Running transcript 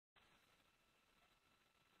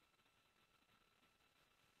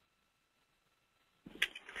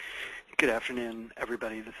Good afternoon,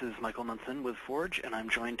 everybody. This is Michael Munson with Forge, and I'm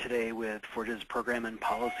joined today with Forge's Program and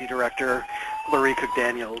Policy Director, Laurie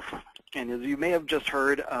Cook-Daniels. And as you may have just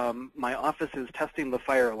heard, my office is testing the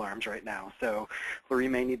fire alarms right now, so Laurie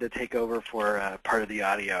may need to take over for part of the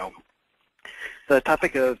audio. The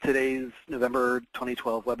topic of today's November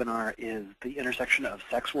 2012 webinar is the intersection of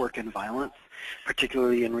sex work and violence,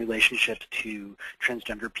 particularly in relationships to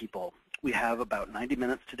transgender people. We have about 90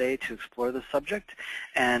 minutes today to explore this subject,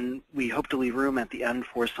 and we hope to leave room at the end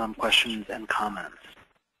for some questions and comments.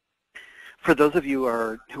 For those of you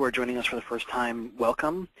who are joining us for the first time,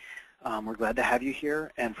 welcome. We're glad to have you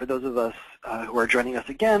here. And for those of us who are joining us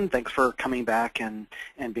again, thanks for coming back and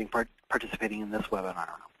participating in this webinar.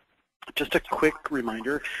 Just a quick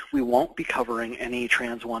reminder, we won't be covering any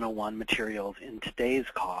Trans 101 materials in today's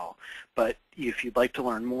call, but if you'd like to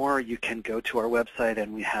learn more, you can go to our website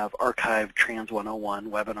and we have archived Trans 101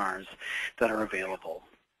 webinars that are available.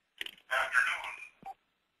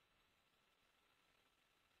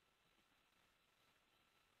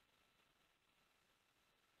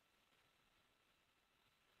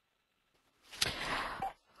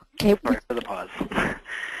 Okay. Sorry for the pause.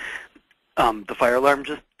 The fire alarm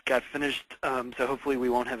just got finished, so hopefully we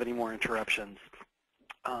won't have any more interruptions.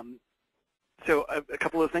 So a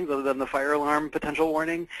couple of things other than the fire alarm potential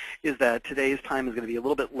warning is that today's time is going to be a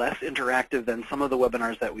little bit less interactive than some of the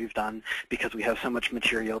webinars that we've done because we have so much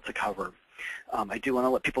material to cover. I do want to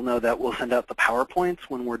let people know that we'll send out the PowerPoints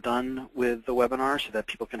when we're done with the webinar so that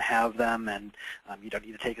people can have them, and you don't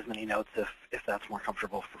need to take as many notes if that's more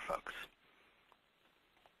comfortable for folks.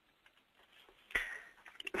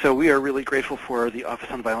 So we are really grateful for the Office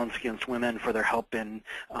on Violence Against Women for their help in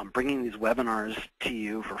bringing these webinars to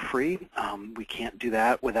you for free. We can't do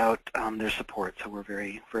that without their support, so we're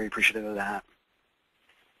very, very appreciative of that.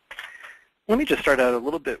 Let me just start out a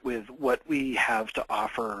little bit with what we have to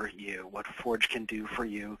offer you, what Forge can do for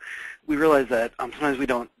you. We realize that sometimes we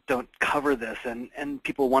don't cover this, and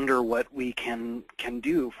people wonder what we can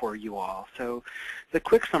do for you all. So the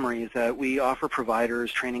quick summary is that we offer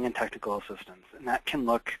providers training and technical assistance, and that can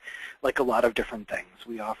look like a lot of different things.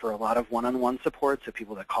 We offer a lot of one-on-one support, so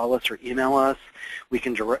people that call us or email us, we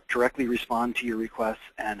can directly respond to your requests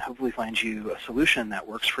and hopefully find you a solution that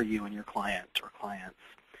works for you and your client or clients.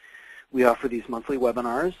 We offer these monthly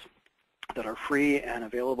webinars that are free and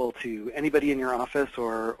available to anybody in your office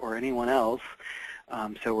or anyone else.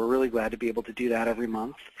 So we're really glad to be able to do that every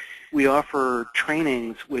month. We offer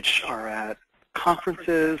trainings which are at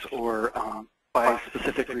conferences or by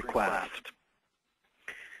specific request.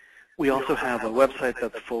 We also have a website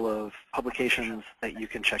that's full of publications that you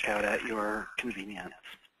can check out at your convenience.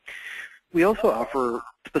 We also offer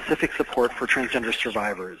specific support for transgender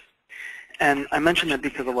survivors. And I mention that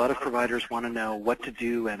because a lot of providers want to know what to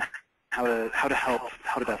do and how to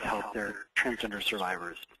best help their transgender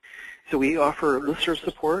survivors. So we offer listserv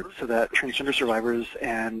support so that transgender survivors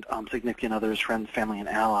and significant others, friends, family, and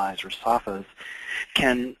allies, or SAFAs,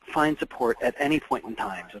 can find support at any point in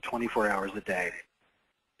time, so 24 hours a day.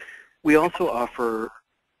 We also offer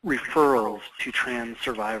referrals to trans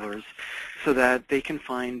survivors so that they can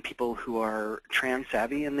find people who are trans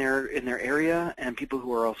savvy in their area and people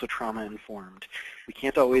who are also trauma informed. We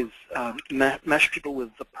can't always mesh people with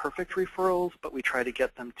the perfect referrals, but we try to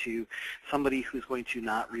get them to somebody who's going to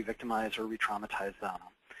not re-victimize or re-traumatize them.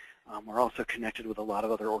 We're also connected with a lot of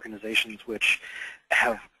other organizations which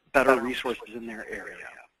have better resources in their area.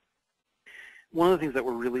 One of the things that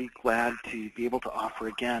we're really glad to be able to offer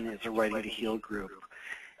again is a Writing to Heal group.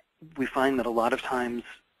 We find that a lot of times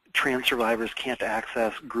trans survivors can't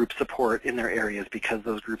access group support in their areas because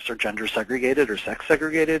those groups are gender segregated or sex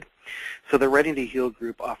segregated. So the Writing to Heal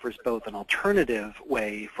group offers both an alternative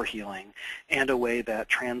way for healing and a way that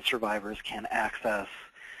trans survivors can access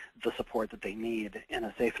the support that they need in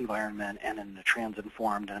a safe environment and in a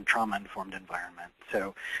trans-informed and trauma-informed environment.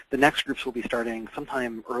 So the next groups will be starting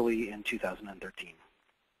sometime early in 2013.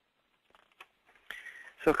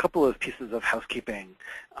 So a couple of pieces of housekeeping.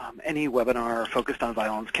 Any webinar focused on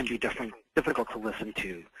violence can be difficult to listen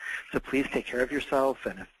to. So please take care of yourself,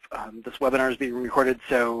 and if this webinar is being recorded,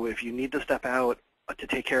 so if you need to step out to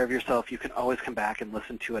take care of yourself, you can always come back and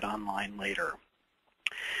listen to it online later.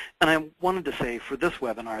 And I wanted to say for this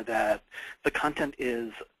webinar that the content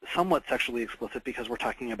is somewhat sexually explicit because we're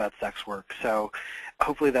talking about sex work. So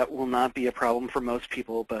hopefully that will not be a problem for most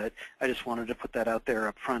people, but I just wanted to put that out there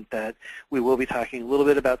up front that we will be talking a little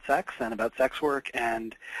bit about sex and about sex work,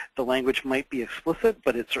 and the language might be explicit,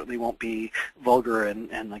 but it certainly won't be vulgar,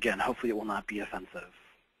 and again, hopefully it will not be offensive.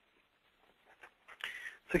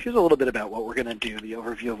 So here's a little bit about what we're going to do, the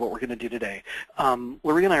overview of what we're going to do today.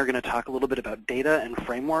 Lori and I are going to talk a little bit about data and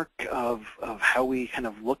framework of how we kind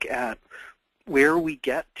of look at where we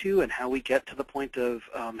get to and how we get to the point of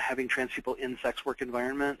having trans people in sex work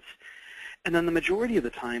environments. And then the majority of the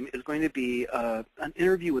time is going to be an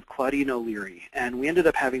interview with Claudine O'Leary. And we ended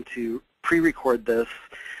up having to pre-record this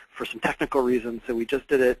for some technical reasons, so we just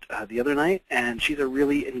did it the other night. And she's a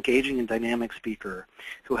really engaging and dynamic speaker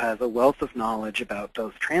who has a wealth of knowledge about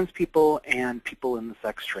both trans people and people in the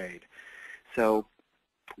sex trade. So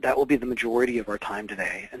that will be the majority of our time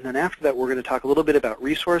today. And then after that, we're going to talk a little bit about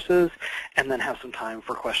resources and then have some time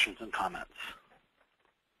for questions and comments.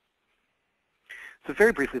 So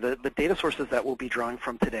very briefly, the data sources that we'll be drawing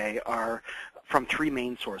from today are from three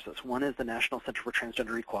main sources. One is the National Center for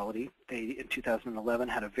Transgender Equality. They, in 2011,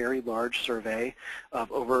 had a very large survey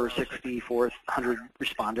of over 6,400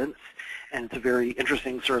 respondents, and it's a very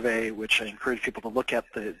interesting survey, which I encourage people to look at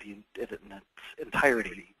it in its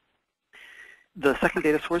entirety. The second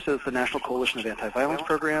data source is the National Coalition of Anti-Violence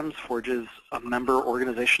Programs, Forge's a member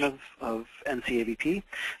organization of NCAVP.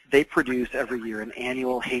 They produce every year an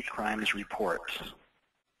annual hate crimes report.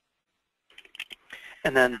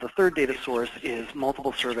 And then the third data source is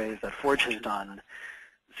multiple surveys that Forge has done.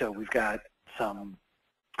 So we've got some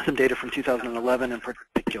data from 2011 in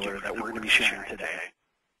particular that we're going to be sharing today.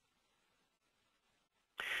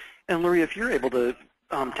 And Lori, if you're able to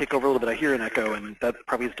take over a little bit. I hear an echo, and that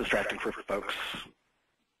probably is distracting for folks.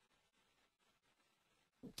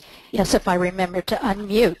 Yes, if I remember to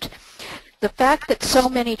unmute. The fact that so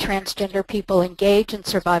many transgender people engage in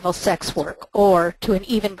survival sex work, or to an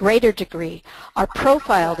even greater degree are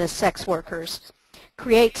profiled as sex workers,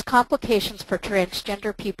 creates complications for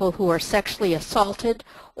transgender people who are sexually assaulted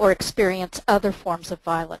or experience other forms of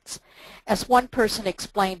violence. As one person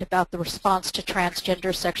explained about the response to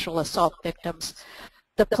transgender sexual assault victims,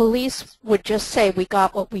 the police would just say we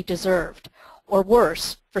got what we deserved, or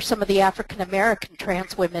worse, for some of the African American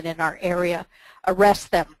trans women in our area,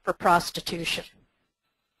 arrest them for prostitution.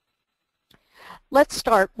 Let's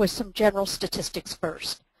start with some general statistics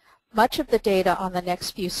first. Much of the data on the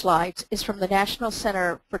next few slides is from the National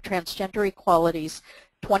Center for Transgender Equality's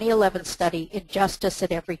 2011 study, Injustice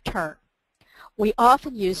at Every Turn. We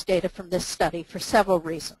often use data from this study for several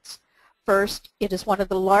reasons. First, it is one of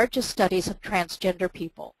the largest studies of transgender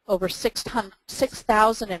people. Over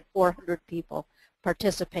 6,400 people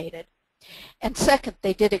participated. And second,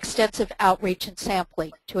 they did extensive outreach and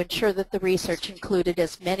sampling to ensure that the research included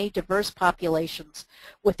as many diverse populations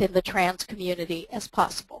within the trans community as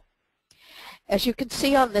possible. As you can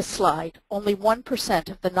see on this slide, only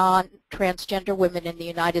 1% of the non-transgender women in the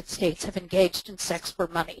United States have engaged in sex for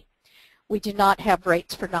money. We do not have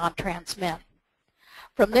rates for non-trans men.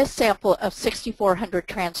 From this sample of 6,400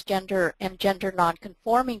 transgender and gender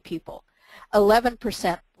nonconforming people,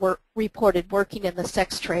 11% were reported working in the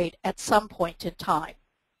sex trade at some point in time.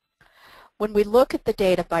 When we look at the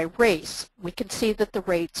data by race, we can see that the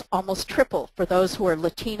rates almost triple for those who are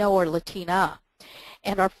Latino or Latina,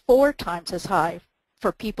 and are 4 times as high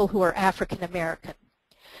for people who are African American.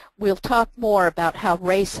 We'll talk more about how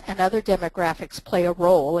race and other demographics play a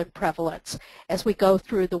role in prevalence as we go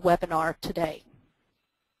through the webinar today.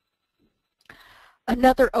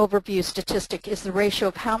 Another overview statistic is the ratio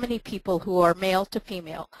of how many people who are male to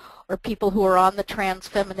female, or people who are on the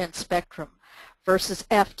trans-feminine spectrum, versus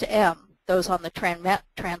F to M, those on the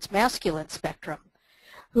trans-masculine spectrum,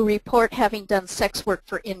 who report having done sex work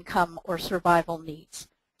for income or survival needs.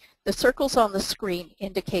 The circles on the screen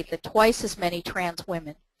indicate that twice as many trans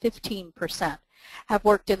women, 15%, have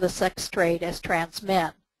worked in the sex trade as trans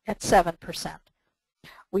men, at 7%.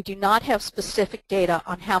 We do not have specific data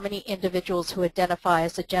on how many individuals who identify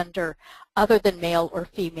as a gender other than male or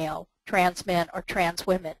female, trans men or trans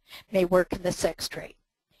women, may work in the sex trade.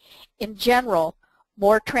 In general,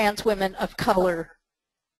 more trans women of color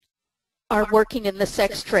are working in the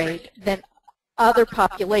sex trade than other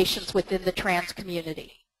populations within the trans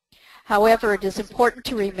community. However, it is important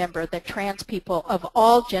to remember that trans people of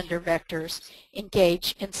all gender vectors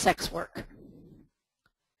engage in sex work.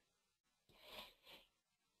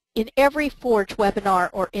 In every Forge webinar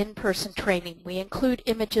or in-person training, we include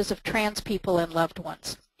images of trans people and loved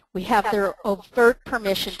ones. We have their overt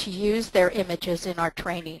permission to use their images in our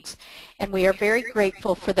trainings, and we are very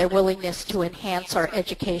grateful for their willingness to enhance our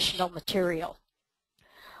educational material.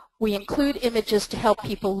 We include images to help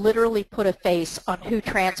people literally put a face on who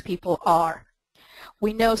trans people are.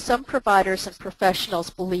 We know some providers and professionals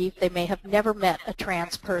believe they may have never met a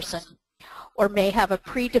trans person, or may have a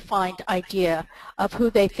predefined idea of who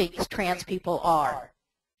they think trans people are.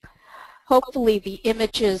 Hopefully the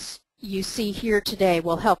images you see here today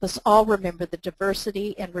will help us all remember the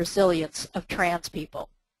diversity and resilience of trans people.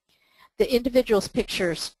 The individuals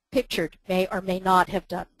pictured may or may not have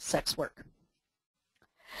done sex work.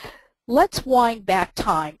 Let's wind back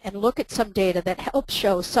time and look at some data that helps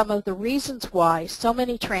show some of the reasons why so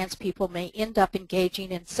many trans people may end up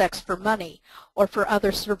engaging in sex for money or for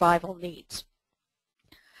other survival needs.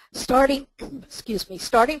 Starting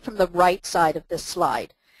from the right side of this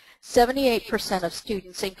slide, 78% of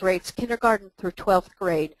students in grades kindergarten through 12th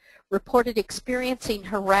grade reported experiencing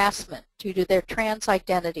harassment due to their trans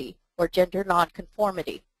identity or gender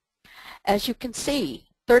nonconformity. As you can see,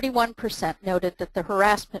 31% noted that the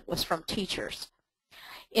harassment was from teachers.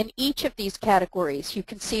 In each of these categories, you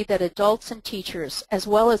can see that adults and teachers, as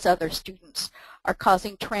well as other students, are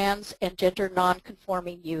causing trans and gender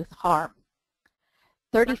nonconforming youth harm.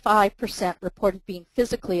 35% reported being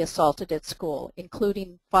physically assaulted at school,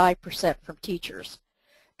 including 5% from teachers.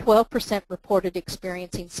 12% reported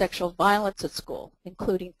experiencing sexual violence at school,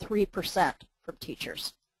 including 3% from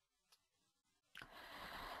teachers.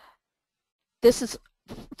 This is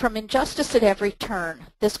from Injustice at Every Turn.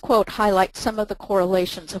 This quote highlights some of the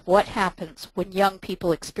correlations of what happens when young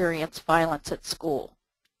people experience violence at school.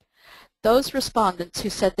 Those respondents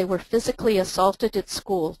who said they were physically assaulted at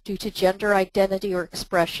school due to gender identity or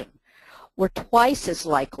expression were twice as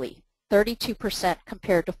likely, 32%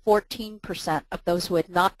 compared to 14% of those who had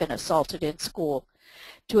not been assaulted in school,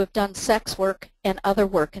 to have done sex work and other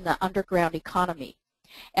work in the underground economy,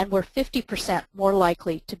 and were 50% more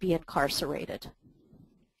likely to be incarcerated.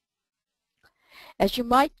 As you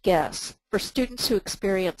might guess, for students who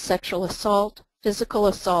experience sexual assault, physical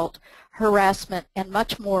assault, harassment, and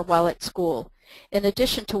much more while at school, in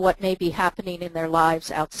addition to what may be happening in their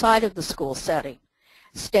lives outside of the school setting,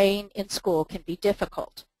 staying in school can be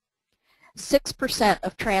difficult. 6%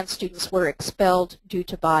 of trans students were expelled due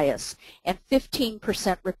to bias, and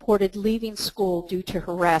 15% reported leaving school due to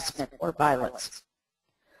harassment or violence.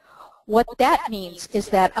 What that means is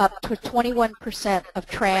that up to 21% of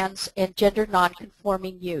trans and gender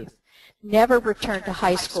nonconforming youth never return to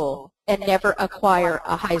high school and never acquire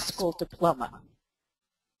a high school diploma.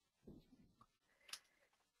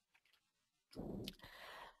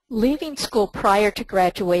 Leaving school prior to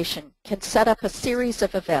graduation can set up a series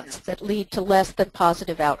of events that lead to less than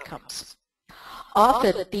positive outcomes.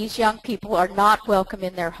 Often, these young people are not welcome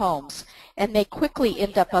in their homes, and they quickly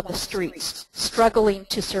end up on the streets, struggling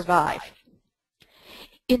to survive.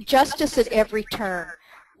 Injustice at Every Turn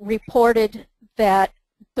reported that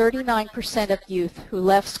 39% of youth who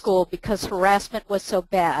left school because harassment was so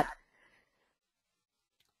bad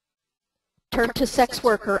turned to sex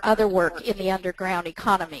work or other work in the underground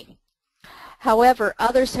economy. However,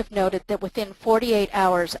 others have noted that within 48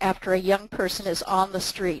 hours after a young person is on the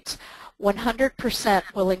streets,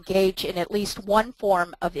 100% will engage in at least one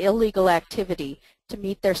form of illegal activity to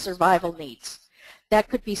meet their survival needs. That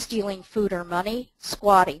could be stealing food or money,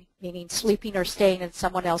 squatting, meaning sleeping or staying in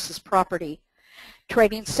someone else's property,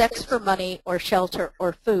 trading sex for money or shelter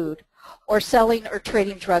or food, or selling or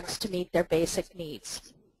trading drugs to meet their basic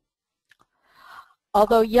needs.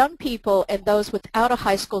 Although young people and those without a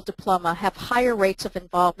high school diploma have higher rates of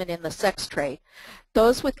involvement in the sex trade,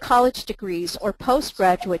 those with college degrees or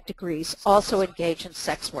postgraduate degrees also engage in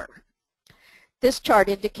sex work. This chart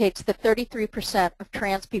indicates that 33% of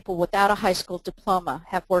trans people without a high school diploma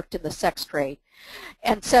have worked in the sex trade,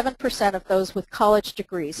 and 7% of those with college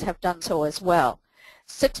degrees have done so as well.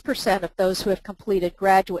 6% of those who have completed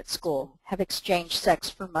graduate school have exchanged sex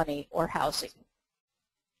for money or housing.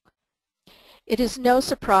 It is no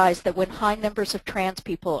surprise that when high numbers of trans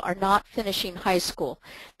people are not finishing high school,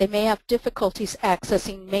 they may have difficulties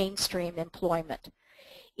accessing mainstream employment.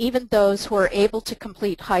 Even those who are able to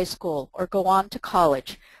complete high school or go on to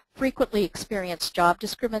college frequently experience job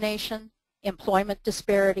discrimination, employment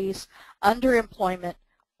disparities, underemployment,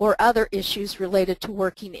 or other issues related to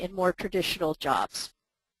working in more traditional jobs.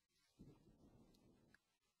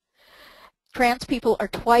 Trans people are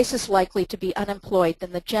twice as likely to be unemployed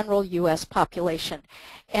than the general U.S. population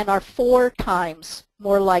and are 4 times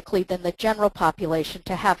more likely than the general population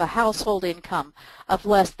to have a household income of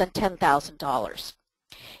less than $10,000.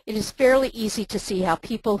 It is fairly easy to see how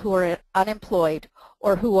people who are unemployed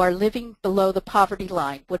or who are living below the poverty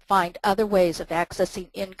line would find other ways of accessing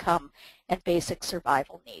income and basic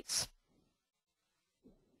survival needs.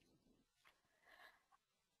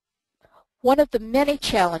 One of the many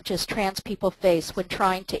challenges trans people face when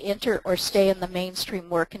trying to enter or stay in the mainstream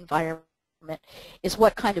work environment is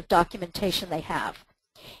what kind of documentation they have.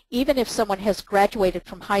 Even if someone has graduated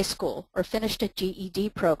from high school or finished a GED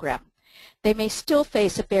program, they may still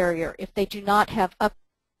face a barrier if they do not have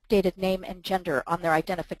updated name and gender on their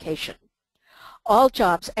identification. All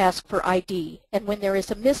jobs ask for ID, and when there is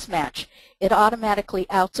a mismatch, it automatically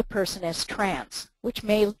outs a person as trans, which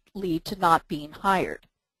may lead to not being hired.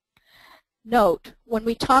 Note, when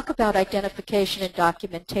we talk about identification and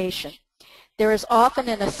documentation, there is often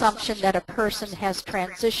an assumption that a person has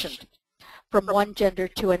transitioned from one gender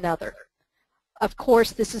to another. Of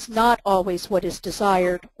course, this is not always what is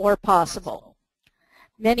desired or possible.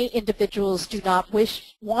 Many individuals do not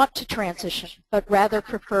want to transition, but rather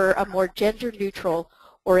prefer a more gender-neutral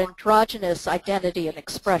or androgynous identity and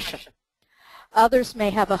expression. Others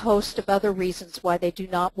may have a host of other reasons why they do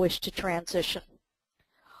not wish to transition.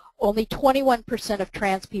 Only 21% of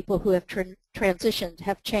trans people who have transitioned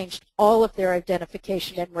have changed all of their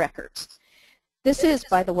identification and records. This is,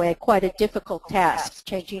 by the way, quite a difficult task,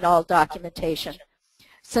 changing all documentation,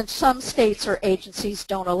 since some states or agencies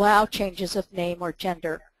don't allow changes of name or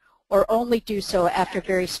gender, or only do so after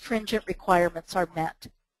very stringent requirements are met.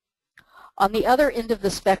 On the other end of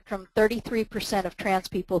the spectrum, 33% of trans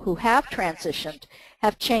people who have transitioned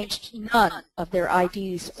have changed none of their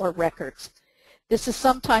IDs or records. This is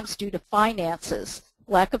sometimes due to finances,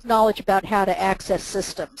 lack of knowledge about how to access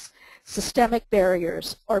systems, systemic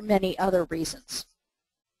barriers, or many other reasons.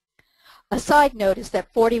 A side note is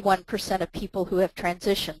that 41% of people who have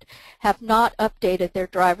transitioned have not updated their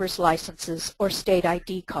driver's licenses or state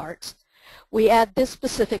ID cards. We add this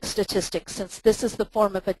specific statistic since this is the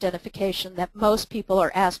form of identification that most people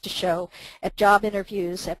are asked to show at job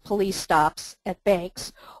interviews, at police stops, at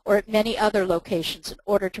banks, or at many other locations in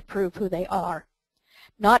order to prove who they are.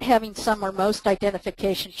 Not having some or most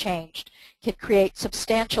identification changed can create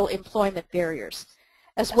substantial employment barriers,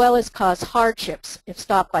 as well as cause hardships if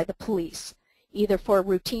stopped by the police, either for a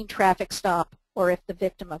routine traffic stop or if the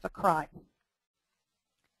victim of a crime.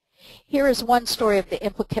 Here is one story of the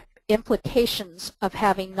implications of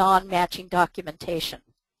having non-matching documentation.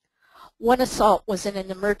 One assault was in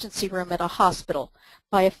an emergency room at a hospital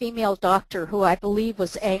by a female doctor who I believe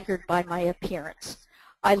was angered by my appearance.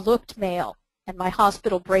 I looked male, and my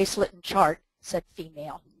hospital bracelet and chart said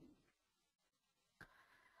female.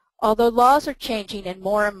 Although laws are changing in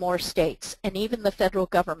more and more states, and even the federal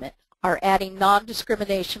government are adding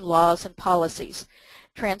non-discrimination laws and policies,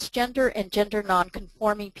 transgender and gender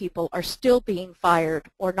non-conforming people are still being fired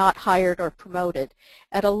or not hired or promoted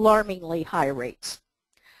at alarmingly high rates.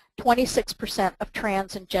 26% of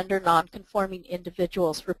trans and gender non-conforming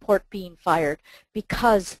individuals report being fired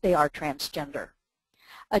because they are transgender.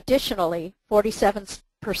 Additionally, 47%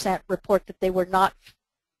 report that they were not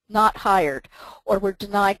hired or were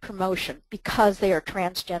denied promotion because they are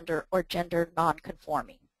transgender or gender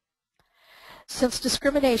nonconforming. Since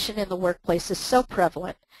discrimination in the workplace is so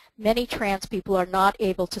prevalent, many trans people are not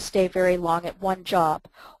able to stay very long at one job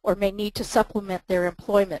or may need to supplement their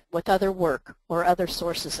employment with other work or other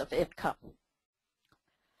sources of income.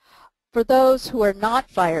 For those who are not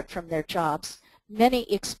fired from their jobs, many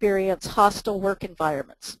experience hostile work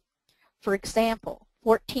environments. For example,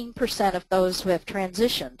 14% of those who have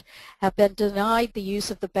transitioned have been denied the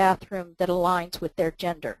use of the bathroom that aligns with their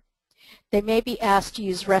gender. They may be asked to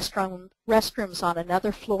use restrooms on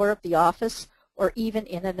another floor of the office or even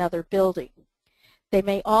in another building. They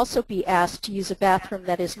may also be asked to use a bathroom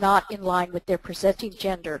that is not in line with their presenting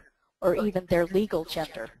gender or even their legal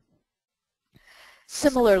gender.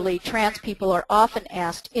 Similarly, trans people are often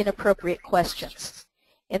asked inappropriate questions.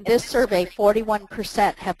 In this survey,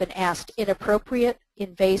 41% have been asked inappropriate,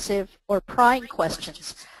 invasive, or prying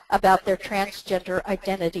questions about their transgender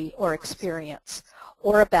identity or experience,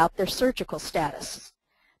 or about their surgical status.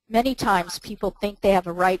 Many times people think they have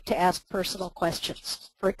a right to ask personal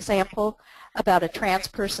questions, for example, about a trans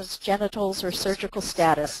person's genitals or surgical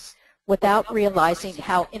status, without realizing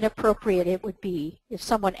how inappropriate it would be if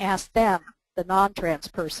someone asked them, the non-trans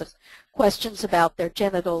person, questions about their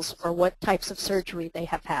genitals or what types of surgery they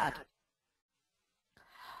have had.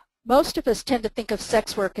 Most of us tend to think of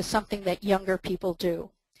sex work as something that younger people do.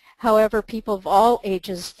 However, people of all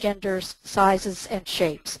ages, genders, sizes, and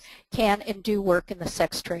shapes can and do work in the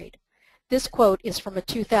sex trade. This quote is from a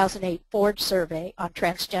 2008 Ford survey on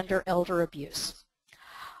transgender elder abuse.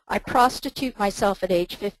 I prostitute myself at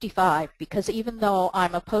age 55 because even though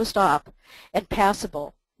I'm a post-op and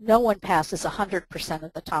passable, no one passes 100%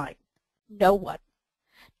 of the time. No one.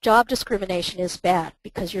 Job discrimination is bad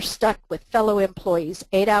because you're stuck with fellow employees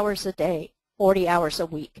 8 hours a day, 40 hours a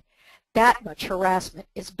week. That much harassment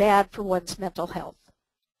is bad for one's mental health.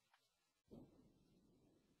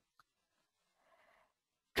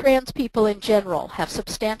 Trans people in general have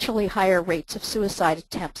substantially higher rates of suicide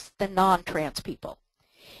attempts than non-trans people.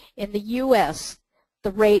 In the U.S.,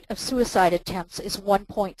 the rate of suicide attempts is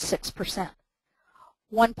 1.6%.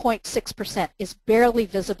 1.6% is barely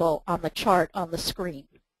visible on the chart on the screen.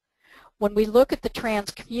 When we look at the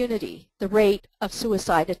trans community, the rate of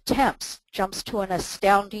suicide attempts jumps to an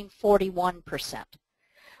astounding 41%.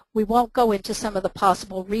 We won't go into some of the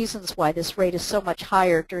possible reasons why this rate is so much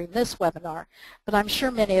higher during this webinar, but I'm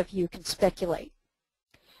sure many of you can speculate.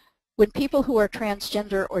 When people who are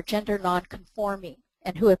transgender or gender nonconforming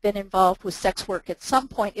and who have been involved with sex work at some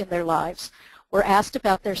point in their lives were asked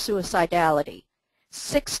about their suicidality,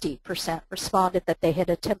 60% responded that they had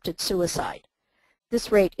attempted suicide.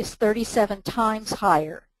 This rate is 37 times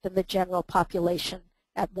higher than the general population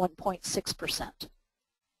at 1.6%.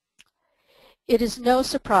 It is no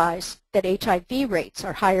surprise that HIV rates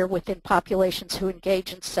are higher within populations who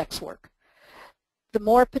engage in sex work. The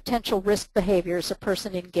more potential risk behaviors a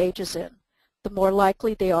person engages in, the more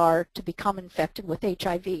likely they are to become infected with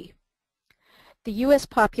HIV. The U.S.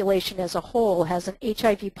 population as a whole has an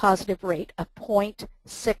HIV positive rate of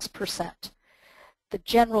 0.6%. The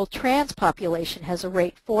general trans population has a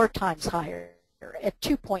rate 4 times higher at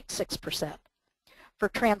 2.6%. For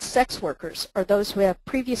trans sex workers, or those who have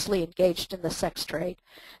previously engaged in the sex trade,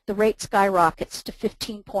 the rate skyrockets to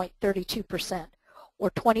 15.32%, or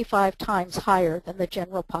 25 times higher than the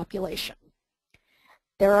general population.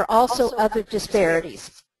 There are also other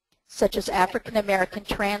disparities, such as African American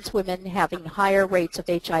trans women having higher rates of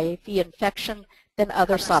HIV infection than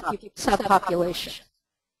other subpopulations.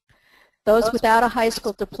 Those without a high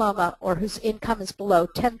school diploma or whose income is below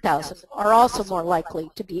 $10,000 are also more likely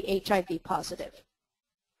to be HIV positive.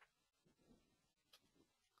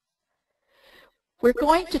 We're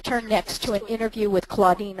going to turn next to an interview with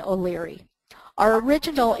Claudine O'Leary. Our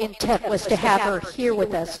original intent was to have her here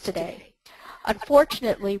with us today.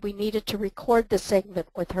 Unfortunately, we needed to record this segment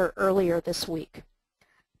with her earlier this week.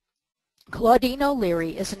 Claudine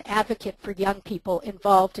O'Leary is an advocate for young people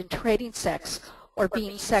involved in trading sex or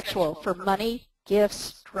being sexual for money,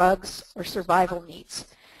 gifts, drugs, or survival needs.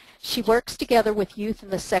 She works together with youth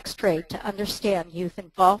in the sex trade to understand youth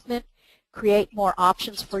involvement, create more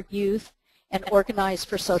options for youth, and organize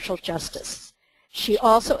for social justice. She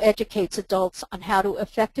also educates adults on how to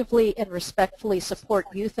effectively and respectfully support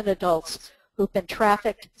youth and adults who've been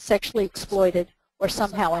trafficked, sexually exploited, or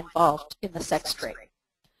somehow involved in the sex trade.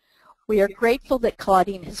 We are grateful that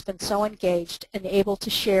Claudine has been so engaged and able to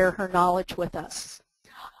share her knowledge with us.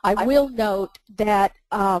 I will note that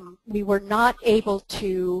we were not able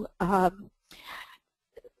to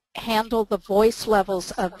handle the voice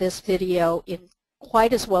levels of this video in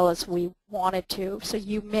quite as well as we wanted to, so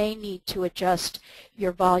you may need to adjust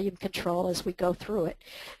your volume control as we go through it.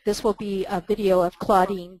 This will be a video of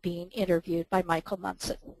Claudine being interviewed by Michael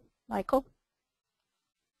Munson. Michael?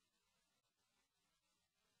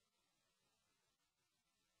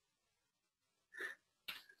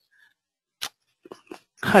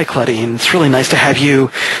 Hi, Claudine. It's really nice to have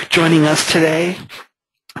you joining us today.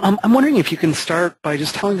 I'm wondering if you can start by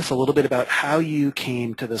just telling us a little bit about how you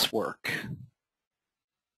came to this work.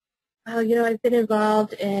 You know, I've been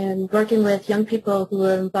involved in working with young people who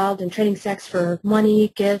are involved in trading sex for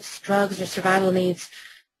money, gifts, drugs, or survival needs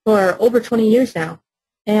for over 20 years now.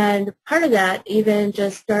 And part of that, even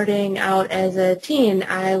just starting out as a teen,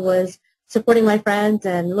 I was supporting my friends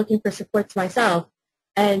and looking for supports myself.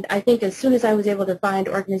 And I think as soon as I was able to find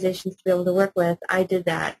organizations to be able to work with, I did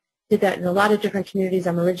that. Did that in a lot of different communities.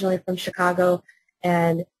 I'm originally from Chicago,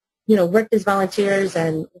 and worked as volunteers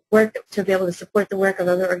and worked to be able to support the work of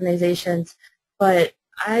other organizations. But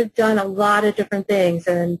I've done a lot of different things,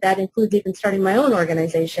 and that includes even starting my own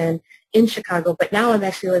organization in Chicago. But now I'm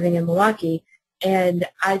actually living in Milwaukee, and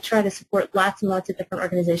I try to support lots and lots of different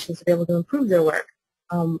organizations to be able to improve their work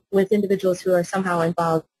with individuals who are somehow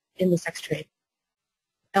involved in the sex trade.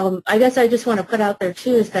 I guess I just want to put out there,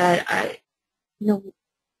 too, is that I've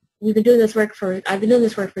been doing this work for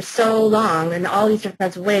so long in all these different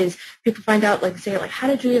kinds of ways. People find out, how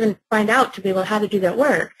did you even find out to be able how to do that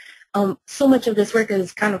work? So much of this work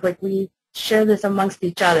is kind of like we share this amongst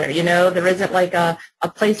each other. There isn't like a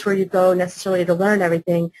place where you go necessarily to learn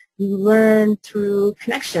everything. You learn through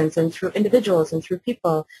connections and through individuals and through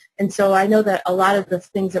people. And so I know that a lot of the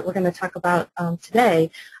things that we're going to talk about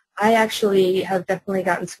today, I actually have definitely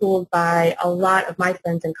gotten schooled by a lot of my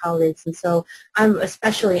friends and colleagues, and so I'm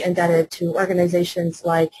especially indebted to organizations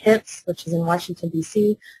like HIPS, which is in Washington,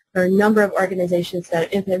 D.C. There are a number of organizations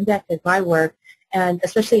that have impacted my work, and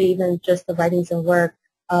especially even just the writings and work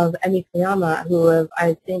of Emi Kayama, who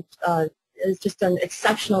I think has just done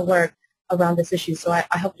exceptional work around this issue. So I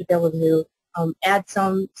hope to be able to add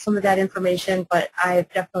some of that information, but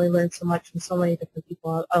I've definitely learned so much from so many different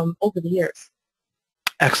people over the years.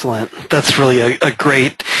 Excellent. That's really a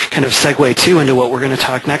great kind of segue too into what we're going to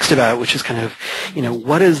talk next about, which is kind of,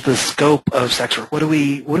 what is the scope of sex work? What do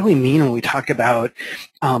we mean when we talk about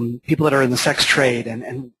people that are in the sex trade?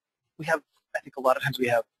 And we have, I think a lot of times we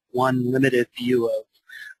have one limited view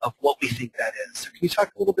of what we think that is. So can you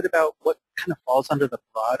talk a little bit about what kind of falls under the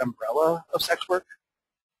broad umbrella of sex work?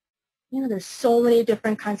 There's so many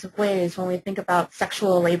different kinds of ways when we think about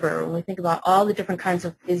sexual labor, when we think about all the different kinds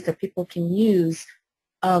of ways that people can use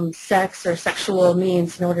sex or sexual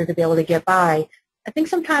means in order to be able to get by. I think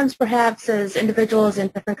sometimes perhaps as individuals in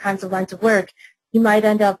different kinds of lines of work, you might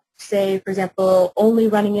end up, say, for example, only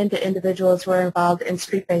running into individuals who are involved in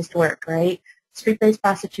street-based work, right? Street-based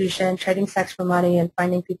prostitution, trading sex for money, and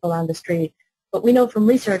finding people on the street. But we know from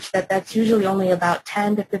research that that's usually only about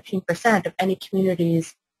 10 to 15% of any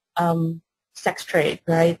community's sex trade,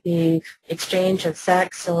 right? The exchange of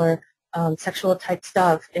sex or sexual type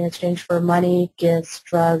stuff in exchange for money, gifts,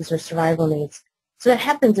 drugs, or survival needs. So that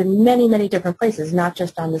happens in many, many different places, not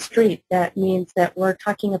just on the street. That means that we're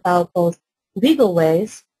talking about both legal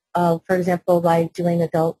ways, for example, like doing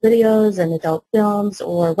adult videos and adult films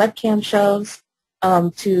or webcam shows,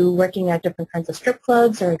 to working at different kinds of strip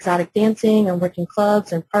clubs or exotic dancing and working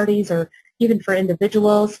clubs and parties, or even for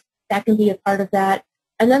individuals. That can be a part of that.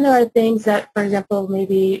 And then there are things that, for example,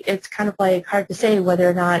 maybe it's kind of like hard to say whether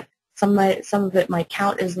or not some of it might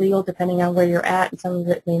count as legal depending on where you're at, and some of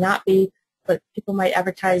it may not be. But people might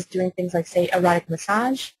advertise doing things like, say, erotic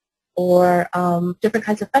massage or different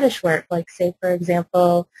kinds of fetish work, like, say, for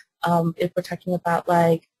example, if we're talking about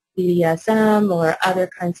like BDSM or other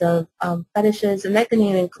kinds of fetishes, and that can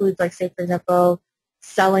even include, like, say, for example,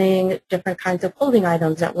 selling different kinds of clothing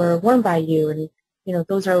items that were worn by you, and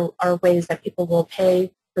those are ways that people will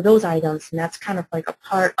pay for those items, and that's kind of like a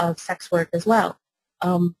part of sex work as well.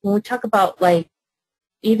 When we talk about like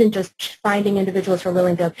even just finding individuals who are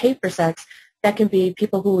willing to pay for sex, that can be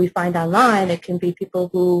people who we find online. It can be people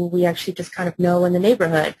who we actually just kind of know in the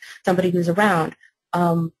neighborhood, somebody who's around.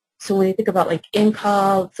 So when you think about like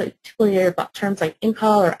in-call, it's like typically hear about terms like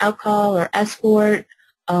in-call or out-call or escort.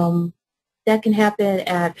 That can happen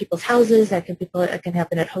at people's houses. That can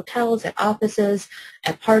happen at hotels, at offices,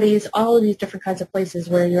 at parties, all of these different kinds of places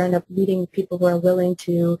where you end up meeting people who are willing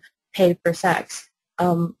to pay for sex.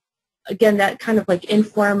 Again, that kind of like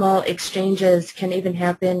informal exchanges can even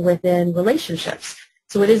happen within relationships.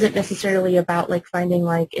 So it isn't necessarily about like finding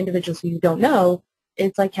like individuals who you don't know.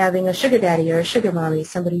 It's like having a sugar daddy or a sugar mommy,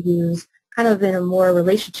 somebody who's kind of in a more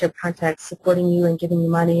relationship context, supporting you and giving you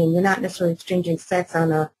money, and you're not necessarily exchanging sex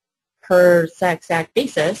on a per sex act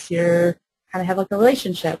basis. You're kind of have like a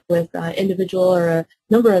relationship with an individual or a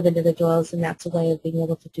number of individuals, and that's a way of being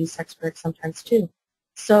able to do sex work sometimes too.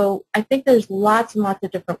 So I think there's lots and lots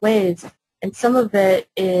of different ways, and some of it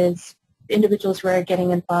is individuals who are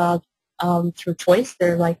getting involved through choice.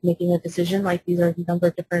 They're like making a decision, like these are a number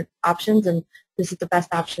of different options, and this is the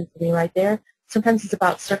best option for me right there. Sometimes it's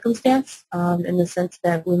about circumstance in the sense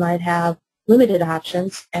that we might have limited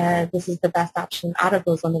options, and this is the best option out of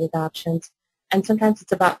those limited options. And sometimes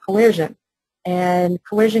it's about coercion, and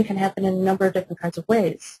coercion can happen in a number of different kinds of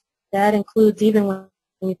ways. That includes even when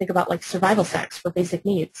you think about like survival sex for basic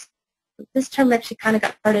needs. This term actually kind of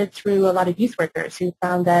got started through a lot of youth workers who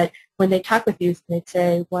found that when they talk with youth, they'd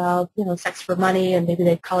say, well, sex for money, and maybe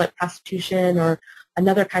they'd call it prostitution or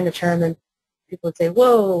another kind of term, and people would say,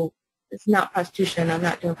 whoa, it's not prostitution, I'm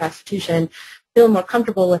not doing prostitution. Feel more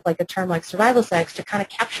comfortable with like a term like survival sex to kind of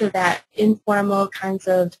capture that informal kinds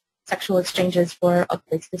of sexual exchanges for a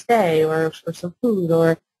place to stay or for some food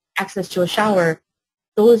or access to a shower.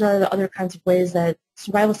 Those are the other kinds of ways that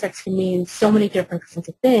survival sex can mean so many different kinds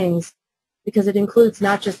of things, because it includes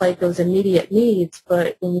not just like those immediate needs,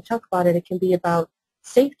 but when you talk about it, it can be about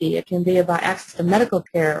safety. It can be about access to medical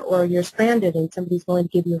care, or you're stranded and somebody's willing to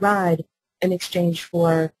give you a ride in exchange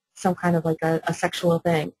for some kind of like a sexual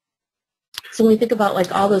thing. So when we think about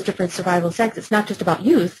like all those different survival sex, it's not just about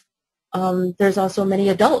youth. There's also many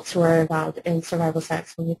adults who are involved in survival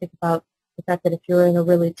sex. When you think about the fact that if you're in a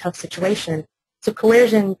really tough situation, so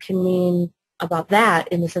coercion can mean about that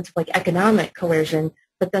in the sense of like economic coercion,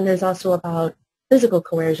 but then there's also about physical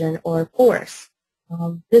coercion or force.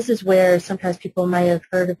 This is where sometimes people might have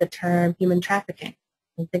heard of the term human trafficking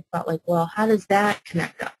and think about like, well, how does that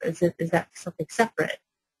connect up? Is that something separate?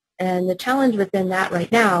 And the challenge within that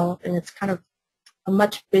right now, and it's kind of a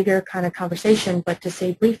much bigger kind of conversation, but to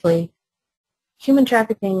say briefly, human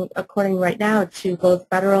trafficking, according right now to both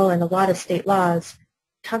federal and a lot of state laws,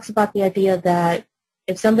 talks about the idea that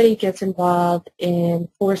if somebody gets involved in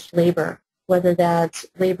forced labor, whether that's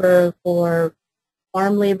labor for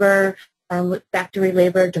farm labor, factory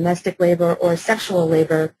labor, domestic labor, or sexual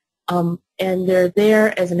labor, and they're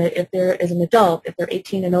there as if they're as an adult, if they're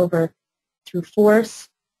 18 and over, through force,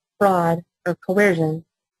 fraud, or coercion.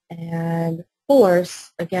 And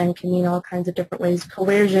force, again, can mean all kinds of different ways.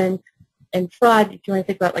 Coercion and fraud, if you want to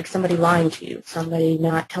think about like somebody lying to you, somebody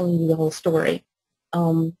not telling you the whole story,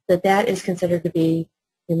 that is considered to be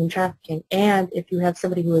human trafficking. And if you have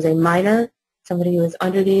somebody who is a minor, somebody who is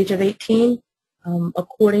under the age of 18,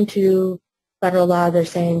 according to federal law, they're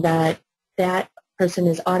saying that that person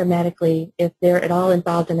is automatically, if they're at all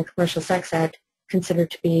involved in the commercial sex act,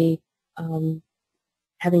 considered to be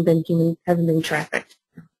having been trafficked,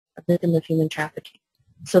 a victim of human trafficking.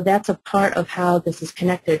 So that's a part of how this is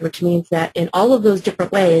connected, which means that in all of those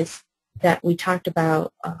different ways that we talked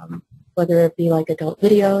about, whether it be like adult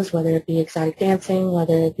videos, whether it be exotic dancing,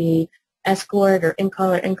 whether it be escort or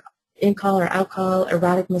in-call or out-call,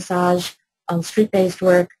 erotic massage, street-based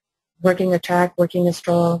work, working a track, working a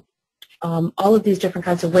stroll, all of these different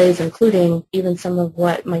kinds of ways, including even some of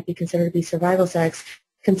what might be considered to be survival sex,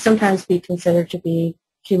 can sometimes be considered to be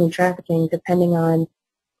human trafficking depending on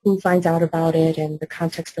who finds out about it and the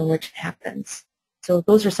context in which it happens. So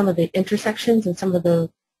those are some of the intersections and some of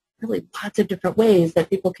the really lots of different ways that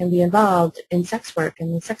people can be involved in sex work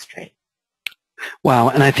and the sex trade. Wow,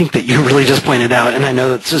 and I think that you really just pointed out, and I know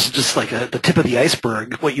that's just like the tip of the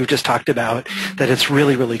iceberg, what you've just talked about, that it's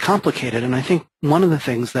really, really complicated. And I think one of the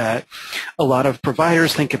things that a lot of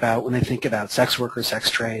providers think about when they think about sex work or sex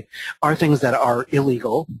trade are things that are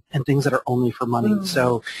illegal and things that are only for money.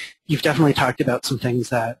 So you've definitely talked about some things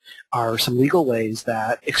that are some legal ways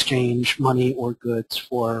that exchange money or goods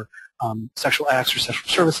for sexual acts or sexual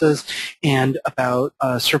services, and about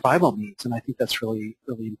survival needs, and I think that's really,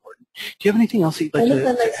 really important. Do you have anything else that you'd like to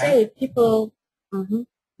add? Say, people.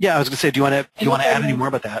 Yeah, I was going to say, do you want to add any more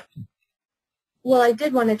about that? Well, I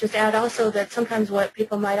did want to just add also that sometimes what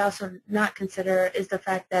people might also not consider is the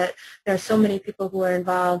fact that there are so many people who are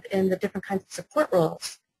involved in the different kinds of support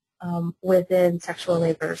roles within sexual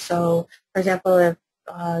labor. So, for example, if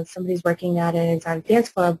somebody's working at an exotic dance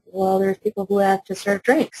club, well, there's people who have to serve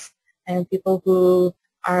drinks, and people who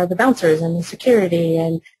are the bouncers and the security,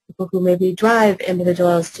 and people who maybe drive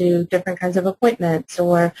individuals to different kinds of appointments,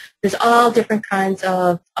 or there's all different kinds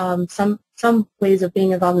of some ways of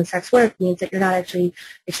being involved in sex work means that you're not actually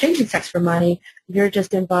exchanging sex for money. You're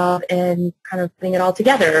just involved in kind of putting it all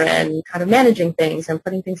together and kind of managing things and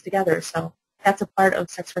putting things together. So that's a part of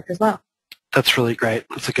sex work as well. That's really great.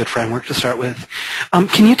 That's a good framework to start with.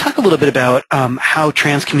 Can you talk a little bit about how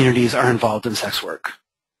trans communities are involved in sex work?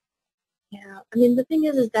 Yeah, I mean, the thing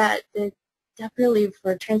is that definitely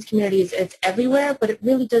for trans communities, it's everywhere, but it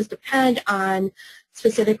really does depend on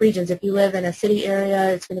specific regions. If you live in a city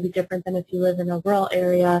area, it's going to be different than if you live in a rural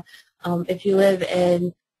area. If you live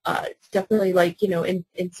in, definitely like, you know, in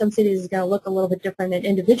some cities it's going to look a little bit different. In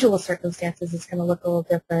individual circumstances, it's going to look a little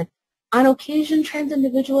different. On occasion, trans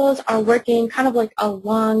individuals are working kind of like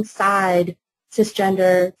alongside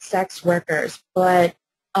cisgender sex workers, but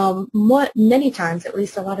many times, at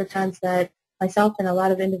least a lot of times that myself and a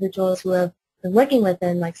lot of individuals who have been working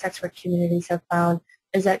within like sex work communities have found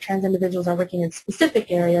is that trans individuals are working in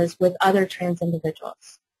specific areas with other trans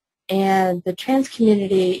individuals. And the trans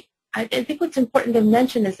community, I think what's important to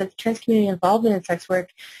mention is that the trans community involvement in sex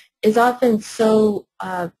work is often so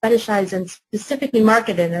fetishized and specifically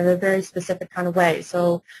marketed in a very specific kind of way.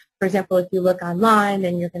 So, for example, if you look online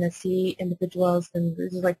and you're going to see individuals, and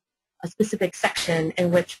this is like a specific section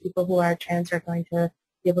in which people who are trans are going to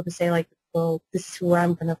be able to say, like, well, this is who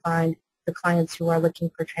I'm going to find the clients who are looking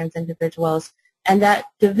for trans individuals. And that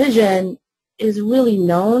division is really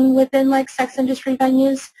known within, like, sex industry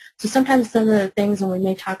venues. So sometimes some of the things, and we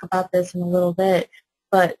may talk about this in a little bit,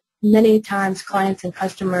 but many times clients and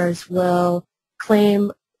customers will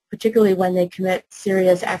claim, particularly when they commit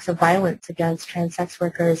serious acts of violence against trans sex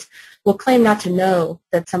workers, will claim not to know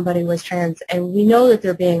that somebody was trans. And we know that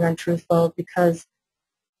they're being untruthful because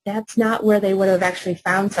that's not where they would have actually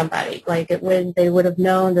found somebody. Like, they would have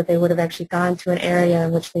known that they would have actually gone to an area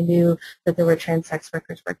in which they knew that there were trans sex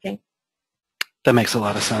workers working. That makes a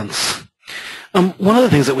lot of sense. One of the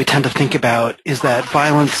things that we tend to think about is that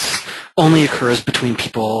violence only occurs between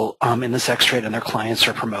people in the sex trade and their clients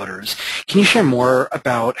or promoters. Can you share more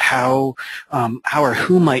about how or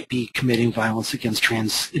who might be committing violence against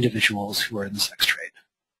trans individuals who are in the sex trade?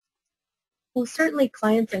 Well, certainly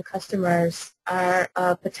clients and customers are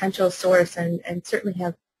a potential source and certainly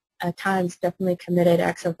have at times definitely committed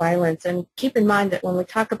acts of violence. And keep in mind that when we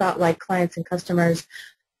talk about like clients and customers,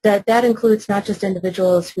 that includes not just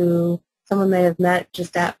individuals who someone may have met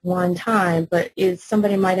just at one time, but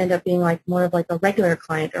somebody might end up being like more of like a regular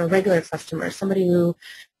client or a regular customer, somebody who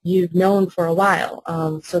you've known for a while.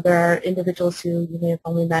 So there are individuals who you may have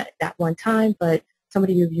only met at one time, but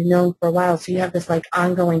somebody who you've known for a while, so you have this like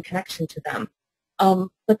ongoing connection to them.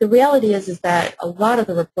 But the reality is that a lot of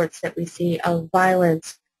the reports that we see of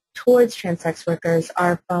violence towards trans sex workers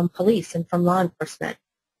are from police and from law enforcement.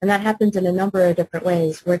 And that happens in a number of different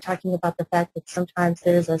ways. We're talking about the fact that sometimes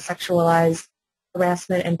there's a sexualized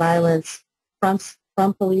harassment and violence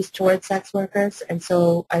from police towards sex workers. And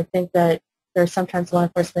so I think that there are sometimes law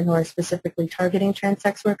enforcement who are specifically targeting trans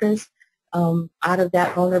sex workers out of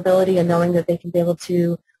that vulnerability and knowing that they can be able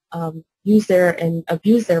to use and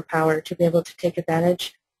abuse their power to be able to take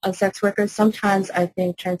advantage of sex workers. Sometimes I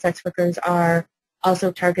think trans sex workers are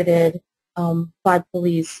also targeted by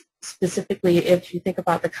police, specifically if you think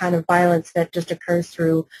about the kind of violence that just occurs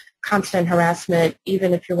through constant harassment,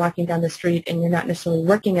 even if you're walking down the street and you're not necessarily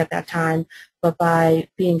working at that time, but by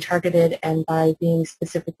being targeted and by being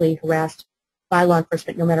specifically harassed by law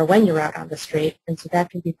enforcement no matter when you're out on the street. And so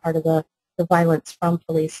that can be part of the violence from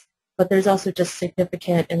police. But there's also just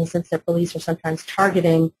significant in the sense that police are sometimes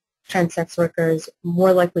targeting trans sex workers,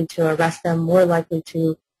 more likely to arrest them, more likely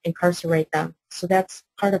to incarcerate them. So that's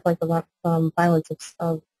part of like a lot of violence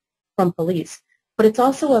from police. But it's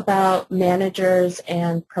also about managers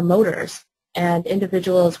and promoters and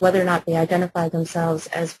individuals, whether or not they identify themselves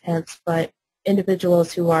as pimps, but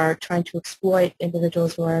individuals who are trying to exploit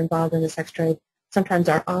individuals who are involved in the sex trade sometimes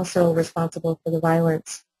are also responsible for the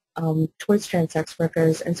violence towards trans sex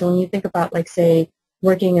workers. And so when you think about, like, say,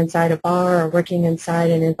 working inside a bar or working inside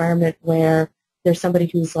an environment where there's somebody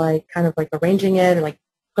who's like kind of like arranging it or like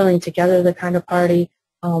pulling together the kind of party,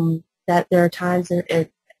 that there are times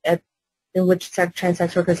in which trans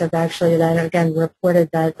sex workers have actually then again reported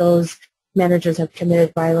that those managers have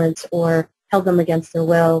committed violence or held them against their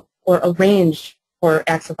will or arranged for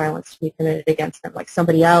acts of violence to be committed against them. Like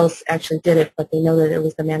somebody else actually did it, but they know that it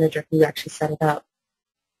was the manager who actually set it up.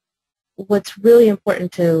 What's really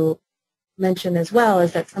important to mention as well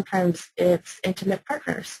is that sometimes it's intimate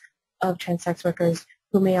partners of trans sex workers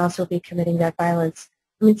who may also be committing that violence.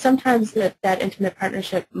 I mean, sometimes that intimate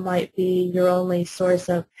partnership might be your only source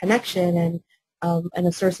of connection and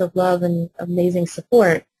a source of love and amazing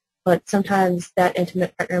support, but sometimes that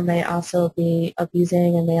intimate partner may also be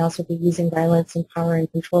abusing and may also be using violence and power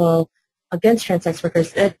and control against trans sex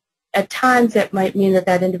workers. At times, it might mean that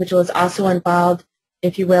that individual is also involved,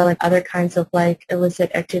 if you will, in other kinds of like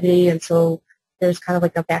illicit activity, and so there's kind of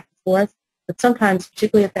like a back and forth. But sometimes,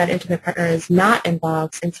 particularly if that intimate partner is not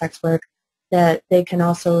involved in sex work, that they can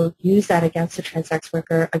also use that against the trans sex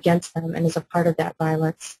worker, against them, and is a part of that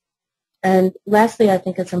violence. And lastly, I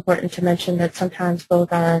think it's important to mention that sometimes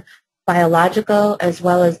both our biological as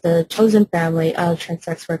well as the chosen family of trans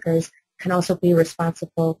sex workers can also be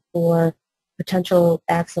responsible for potential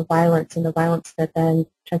acts of violence and the violence that then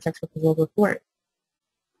trans sex workers will report.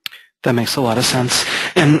 That makes a lot of sense.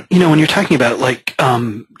 And, you know, when you're talking about, like,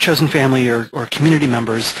 chosen family or community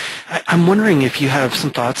members, I'm wondering if you have some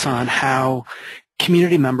thoughts on how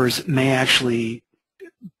community members may actually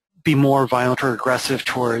be more violent or aggressive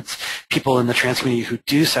towards people in the trans community who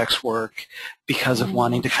do sex work because of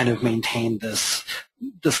wanting to kind of maintain this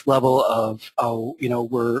level of, oh, you know,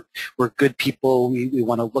 we're good people, we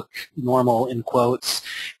want to look normal, in quotes,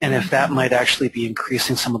 and if that might actually be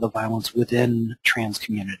increasing some of the violence within trans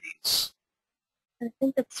communities. I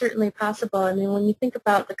think it's certainly possible. I mean, when you think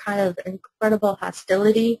about the kind of incredible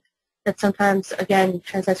hostility that sometimes, again,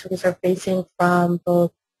 trans sex workers are facing from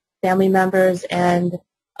both family members and,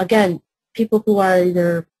 again, people who are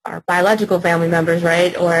either our biological family members,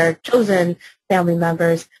 right, or chosen family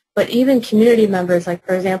members, but even community members, like,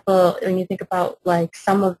 for example, when you think about, like,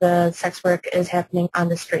 some of the sex work is happening on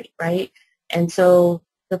the street, right? And so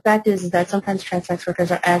the fact is that sometimes trans sex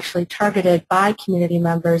workers are actually targeted by community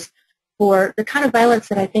members for the kind of violence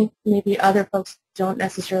that I think maybe other folks don't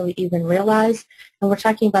necessarily even realize. And we're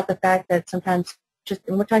talking about the fact that sometimes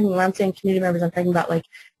when I'm saying community members, I'm talking about, like,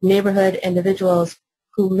 neighborhood individuals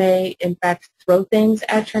who may, in fact, throw things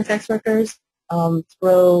at trans sex workers,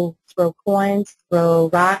 throw coins, throw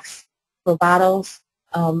rocks, throw bottles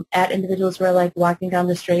at individuals who are, like, walking down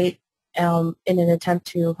the street in an attempt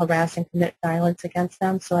to harass and commit violence against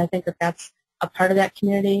them. So I think that that's a part of that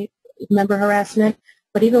community member harassment.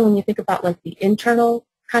 But even when you think about, like, the internal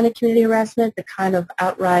kind of community harassment, the kind of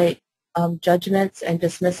outright judgments and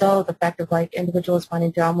dismissal, the fact of, like, individuals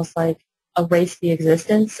wanting to almost, like, erase the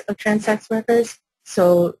existence of trans sex workers,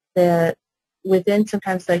 so that within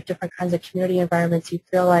sometimes, like, different kinds of community environments, you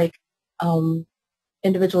feel like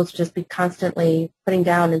individuals just be constantly putting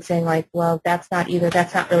down and saying like, well, that's not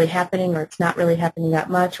really happening, or it's not really happening that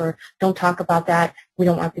much, or don't talk about that. We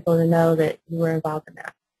don't want people to know that you were involved in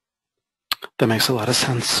that. That makes a lot of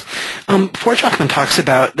sense. Forge often talks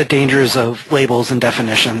about the dangers of labels and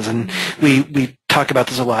definitions, and we talk about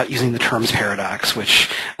this a lot using the terms paradox, which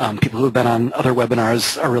people who have been on other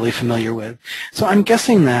webinars are really familiar with. So I'm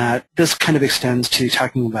guessing that this kind of extends to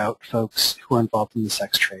talking about folks who are involved in the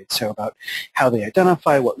sex trade, so about how they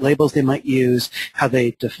identify, what labels they might use, how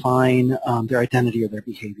they define their identity or their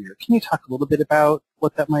behavior. Can you talk a little bit about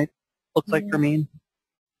what that might look like or mean?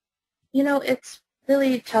 You know, it's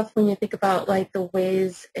really tough when you think about like the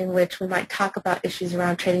ways in which we might talk about issues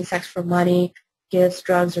around trading sex for money, gifts,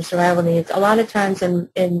 drugs, or survival needs. A lot of times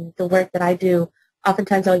in the work that I do,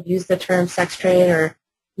 oftentimes I'll use the term sex trade or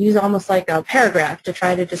use almost like a paragraph to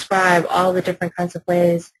try to describe all the different kinds of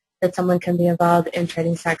ways that someone can be involved in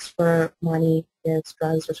trading sex for money, gifts,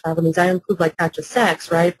 drugs, or survival needs. I include like not just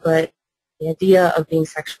sex, right, but the idea of being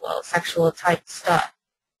sexual type stuff.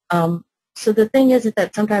 So the thing is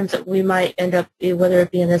that sometimes we might end up, whether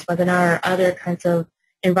it be in this webinar or other kinds of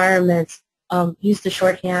environments, use the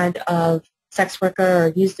shorthand of sex worker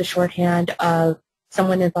or use the shorthand of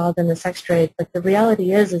someone involved in the sex trade. But the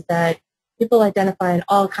reality is that people identify in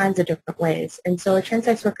all kinds of different ways. And so a trans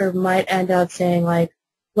sex worker might end up saying like,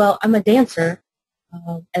 well, I'm a dancer,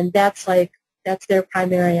 and that's their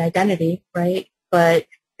primary identity, right? But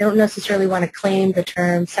they don't necessarily want to claim the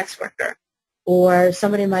term sex worker. Or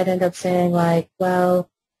somebody might end up saying like,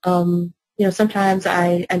 well, you know, sometimes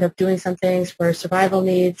I end up doing some things for survival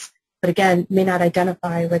needs, but again, may not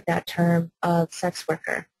identify with that term of sex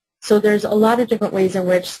worker. So there's a lot of different ways in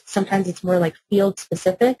which sometimes it's more like field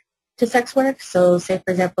specific to sex work. So say,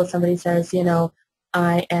 for example, somebody says, you know,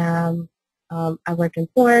 I work in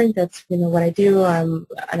porn, that's, you know, what I do. I'm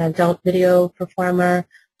an adult video performer,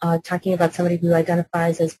 talking about somebody who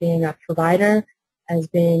identifies as being a provider, as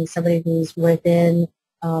being somebody who's within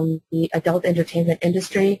the adult entertainment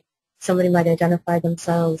industry. Somebody might identify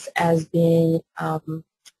themselves as being,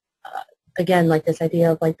 again, like this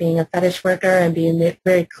idea of like being a fetish worker and being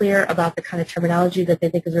very clear about the kind of terminology that they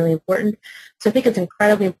think is really important. So I think it's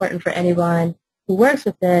incredibly important for anyone who works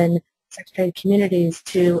within sex trade communities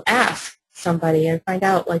to ask somebody and find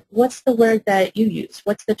out like, what's the word that you use?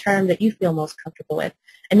 What's the term that you feel most comfortable with?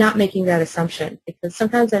 And not making that assumption, because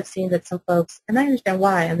sometimes I've seen that some folks, and I understand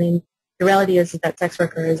why. I mean, the reality is that sex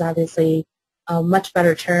worker is obviously a much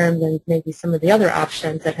better term than maybe some of the other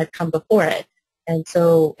options that had come before it. And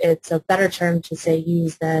so it's a better term to say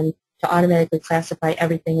use than to automatically classify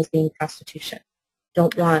everything as being prostitution.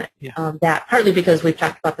 Don't want that, partly because we've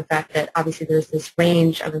talked about the fact that obviously there's this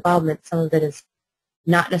range of involvement. Some of it is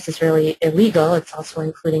not necessarily illegal. It's also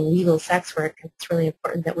including legal sex work. And it's really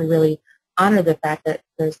important that we really honor the fact that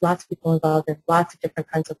there's lots of people involved in lots of different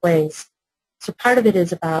kinds of ways. So part of it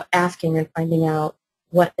is about asking and finding out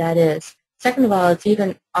what that is. Second of all, it's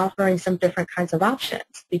even offering some different kinds of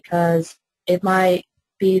options, because it might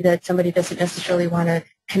be that somebody doesn't necessarily want to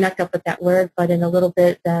connect up with that word, but in a little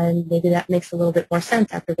bit, then maybe that makes a little bit more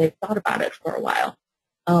sense after they've thought about it for a while.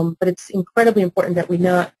 But it's incredibly important that we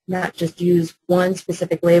not just use one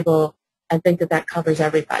specific label and think that that covers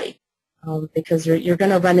everybody. Because you're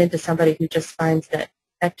going to run into somebody who just finds that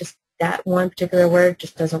that one particular word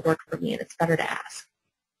just doesn't work for me, and it's better to ask.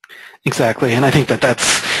 Exactly, and I think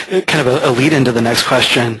that's kind of a lead into the next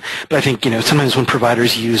question. But I think, you know, sometimes when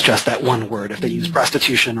providers use just that one word, if they use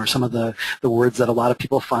prostitution or some of the words that a lot of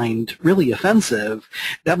people find really offensive,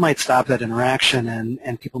 that might stop that interaction,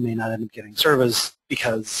 and people may not end up getting service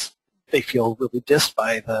because they feel really dissed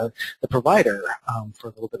by the provider for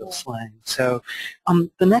a little bit of slang. So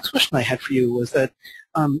the next question I had for you was that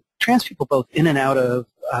trans people both in and out of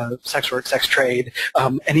sex work, sex trade,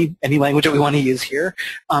 any language that we want to use here,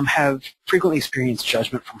 have frequently experienced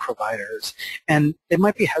judgment from providers. And they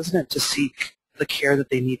might be hesitant to seek the care that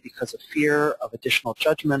they need because of fear of additional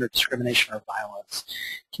judgment or discrimination or violence.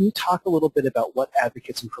 Can you talk a little bit about what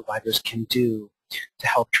advocates and providers can do to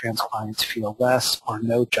help trans clients feel less or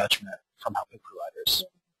no judgment from helping providers?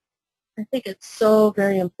 I think it's so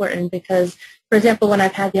very important because, for example, when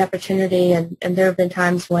I've had the opportunity, and there have been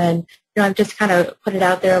times when, you know, I've just kind of put it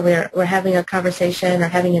out there, we're having a conversation or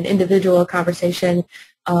having an individual conversation,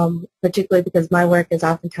 particularly because my work is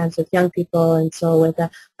oftentimes with young people, and so with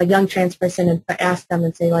a young trans person, and ask them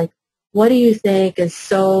and say, like, what do you think is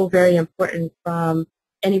so very important from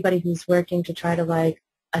anybody who's working to try to, like,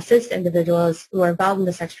 assist individuals who are involved in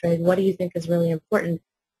the sex trade? What do you think is really important?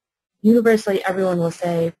 Universally, everyone will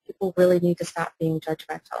say people really need to stop being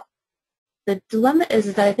judgmental. The dilemma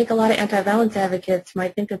is that I think a lot of anti-violence advocates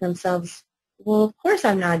might think of themselves well, of course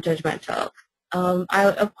I'm non-judgmental.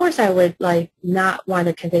 Of course I would not want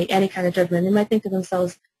to convey any kind of judgment. They might think to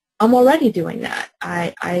themselves, I'm already doing that.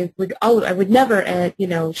 I would never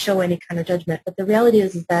show any kind of judgment. But the reality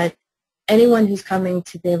is that anyone who's coming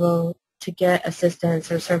to be able to get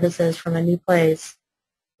assistance or services from a new place,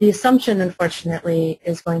 the assumption, unfortunately,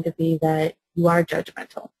 is going to be that you are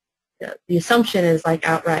judgmental. The assumption is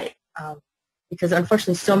outright, because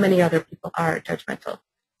unfortunately so many other people are judgmental.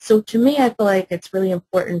 So to me, I feel like it's really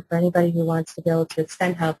important for anybody who wants to be able to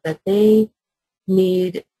extend help that they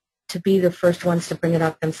need to be the first ones to bring it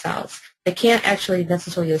up themselves. They can't actually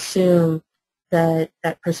necessarily assume that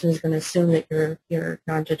that person is going to assume that you're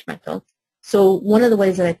non-judgmental. So one of the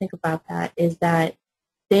ways that I think about that is that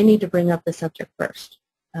they need to bring up the subject first,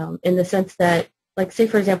 in the sense that, say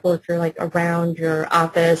for example, if you're around your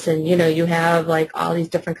office and you have all these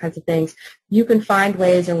different kinds of things, you can find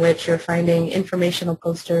ways in which you're finding informational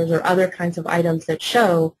posters or other kinds of items that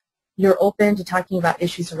show you're open to talking about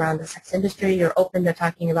issues around the sex industry, you're open to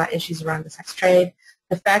talking about issues around the sex trade,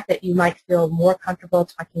 the fact that you might feel more comfortable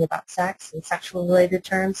talking about sex and sexual related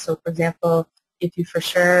terms. So for example, if you for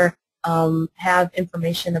sure have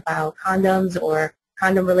information about condoms or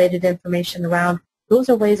condom related information around, those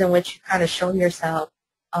are ways in which you've kind of shown yourself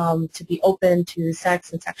to be open to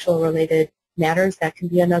sex and sexual related matters. That can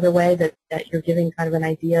be another way that you're giving kind of an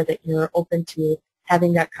idea that you're open to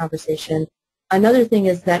having that conversation. Another thing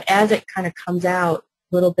is that as it kind of comes out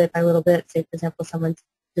little bit by little bit, say for example someone's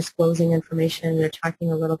disclosing information, they're talking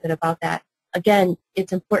a little bit about that. Again,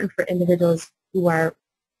 it's important for individuals who are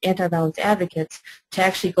anti-violence advocates to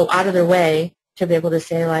actually go out of their way to be able to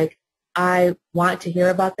say I want to hear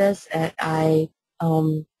about this, and I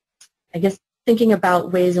guess thinking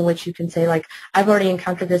about ways in which you can say I've already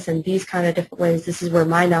encountered this in these kind of different ways, this is where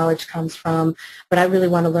my knowledge comes from, but I really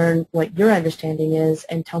want to learn what your understanding is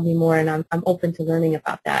and tell me more, and I'm open to learning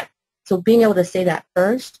about that. So being able to say that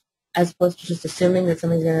first as opposed to just assuming that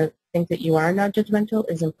somebody's going to think that you are not judgmental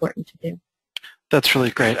is important to do. That's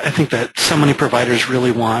really great. I think that so many providers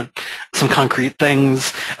really want some concrete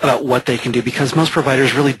things about what they can do, because most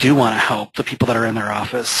providers really do want to help the people that are in their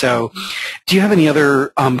office. So do you have any other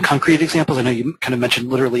concrete examples? I know you kind of mentioned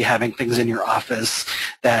literally having things in your office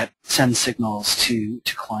that send signals to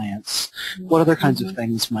clients. What other kinds of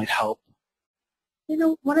things might help?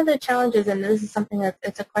 One of the challenges, and this is something that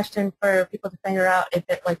it's a question for people to figure out if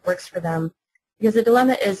it works for them, because the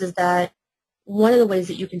dilemma is that one of the ways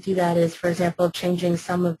that you can do that is, for example, changing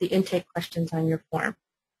some of the intake questions on your form.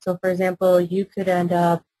 So, for example, you could end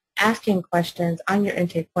up asking questions on your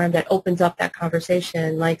intake form that opens up that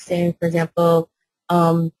conversation, like saying, for example,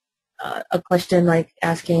 a question like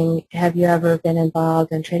asking, have you ever been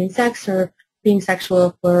involved in trading sex or being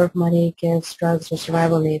sexual for money, gifts, drugs, or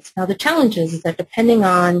survival needs? Now, the challenge is that depending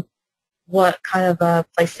on what kind of a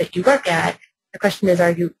place that you work at, the question is,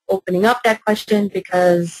 are you opening up that question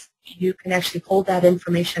because you can actually hold that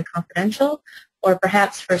information confidential, or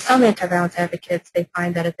perhaps for some anti-violence advocates, they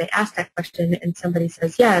find that if they ask that question and somebody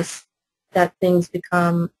says yes, that things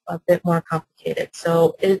become a bit more complicated.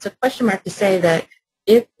 So it's a question mark to say that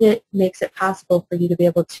if it makes it possible for you to be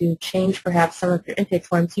able to change perhaps some of your intake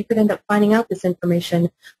forms, you could end up finding out this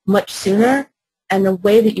information much sooner. And the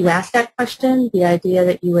way that you ask that question, the idea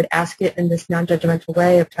that you would ask it in this non-judgmental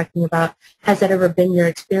way of talking about, has that ever been your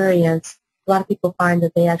experience? A lot of people find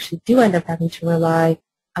that they actually do end up having to rely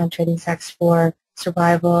on trading sex for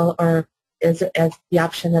survival or as the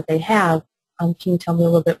option that they have. Can you tell me a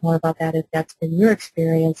little bit more about that if that's been your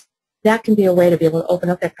experience? That can be a way to be able to open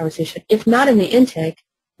up that conversation. If not in the intake,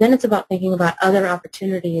 then it's about thinking about other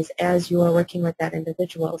opportunities as you are working with that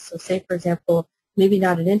individual. So say, for example, maybe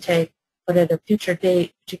not an intake, but at a future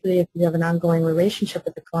date, particularly if you have an ongoing relationship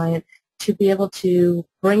with the client, to be able to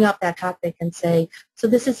bring up that topic and say, so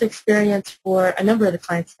this is experience for a number of the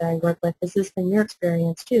clients that I work with. Has this been your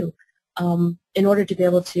experience too? In order to be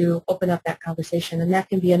able to open up that conversation. And that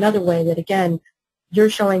can be another way that, again,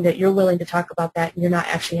 you're showing that you're willing to talk about that and you're not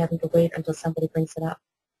actually having to wait until somebody brings it up.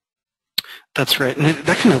 That's right. And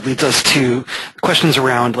that kind of leads us to questions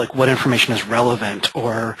around like what information is relevant,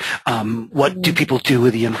 or what do people do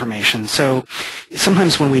with the information. So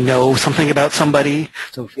sometimes when we know something about somebody,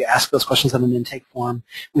 so if we ask those questions on an intake form,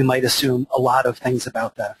 we might assume a lot of things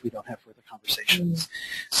about that if we don't have further conversations.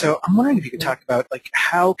 So I'm wondering if you could talk about like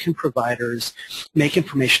how can providers make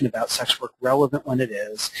information about sex work relevant when it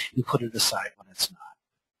is and put it aside when it's not?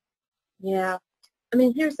 Yeah. I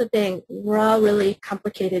mean, here's the thing. We're all really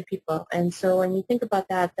complicated people. And so when you think about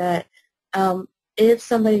that if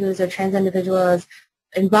somebody who's a trans individual is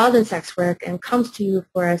involved in sex work and comes to you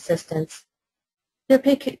for assistance,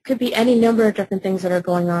 could be any number of different things that are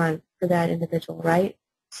going on for that individual, right?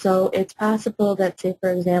 So it's possible that, say, for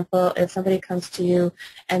example, if somebody comes to you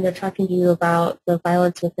and they're talking to you about the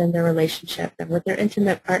violence within their relationship and with their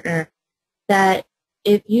intimate partner, that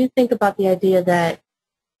if you think about the idea that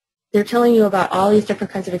they're telling you about all these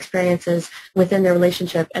different kinds of experiences within their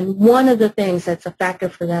relationship, and one of the things that's a factor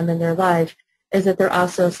for them in their life is that they're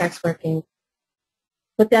also sex working,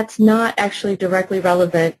 but that's not actually directly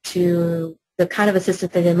relevant to the kind of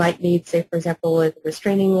assistance that they might need, say, for example, with a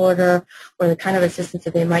restraining order, or the kind of assistance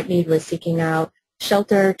that they might need with seeking out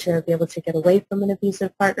shelter to be able to get away from an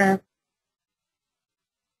abusive partner.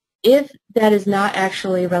 If that is not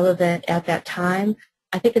actually relevant at that time,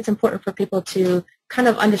 I think it's important for people to kind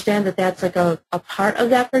of understand that that's like a part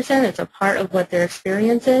of that person. It's a part of what their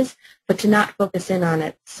experience is, but to not focus in on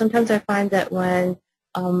it. Sometimes I find that when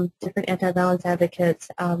different anti-violence advocates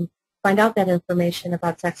find out that information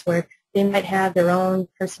about sex work, they might have their own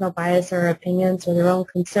personal bias or opinions or their own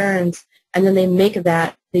concerns, and then they make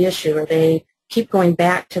that the issue, or they keep going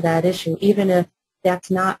back to that issue, even if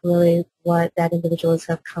that's not really what that individual has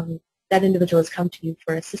come to you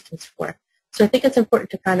for assistance for. So I think it's important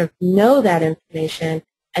to kind of know that information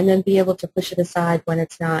and then be able to push it aside when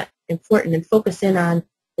it's not important and focus in on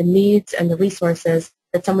the needs and the resources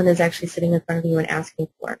that someone is actually sitting in front of you and asking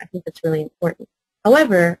for. I think that's really important.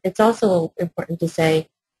 However, it's also important to say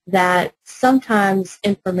that sometimes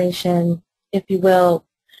information, if you will,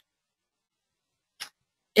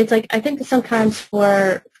 it's like, I think sometimes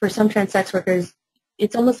for some trans sex workers,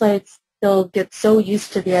 it's almost like they'll get so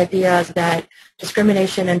used to the idea that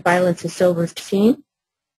discrimination and violence is so routine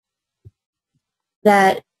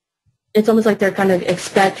that it's almost like they're kind of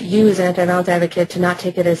expect you as an anti-violence advocate to not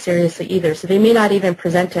take it as seriously either. So they may not even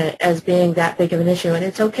present it as being that big of an issue. And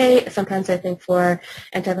it's okay sometimes, I think, for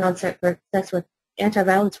anti-violence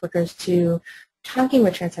workers to talking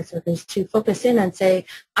with trans sex workers to focus in and say,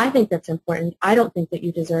 I think that's important. I don't think that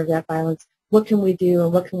you deserve that violence. What can we do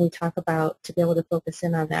and what can we talk about to be able to focus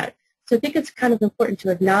in on that? So I think it's kind of important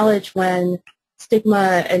to acknowledge when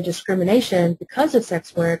stigma and discrimination because of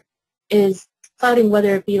sex work is clouding,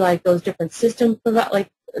 whether it be like those different system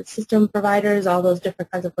providers, all those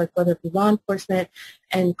different kinds of like, whether it be law enforcement,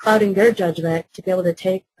 and clouding their judgment to be able to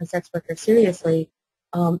take a sex worker seriously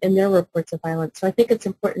in their reports of violence. So I think it's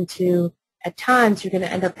important to, at times, you're going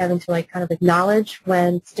to end up having to like kind of acknowledge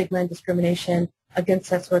when stigma and discrimination against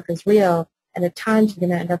sex work is real, and at times you're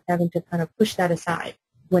going to end up having to kind of push that aside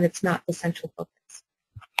when it's not the central focus.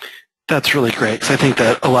 That's really great, because I think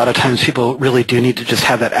that a lot of times people really do need to just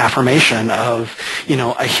have that affirmation of, you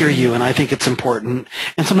know, I hear you and I think it's important.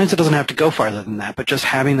 And sometimes it doesn't have to go farther than that, but just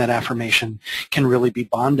having that affirmation can really be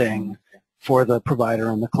bonding for the provider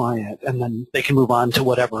and the client, and then they can move on to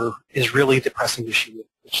whatever is really the pressing issue,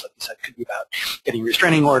 which, like you said, could be about getting a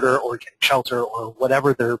restraining order or getting shelter or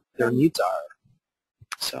whatever their needs are.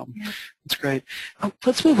 So that's great.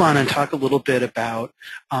 Let's move on and talk a little bit about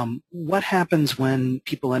what happens when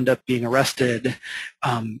people end up being arrested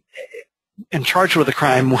and charged with a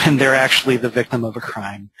crime when they're actually the victim of a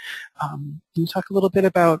crime. Can you talk a little bit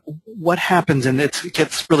about what happens? And it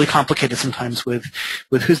gets really complicated sometimes with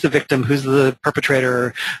who's the victim, who's the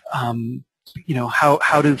perpetrator. You know,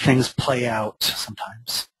 how do things play out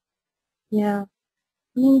sometimes? Yeah.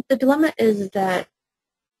 I mean, the dilemma is that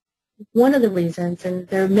one of the reasons, and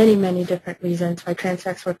there are many, many different reasons why trans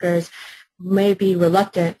sex workers may be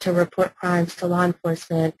reluctant to report crimes to law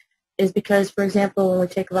enforcement, is because, for example, when we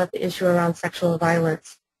take about the issue around sexual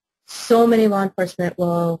violence, so many law enforcement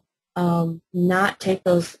will not take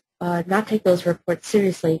those reports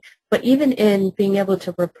seriously. But even in being able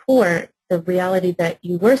to report the reality that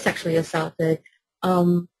you were sexually assaulted,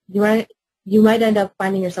 you might end up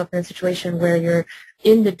finding yourself in a situation where you're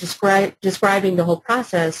in the describing the whole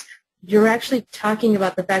process. You're actually talking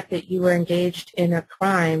about the fact that you were engaged in a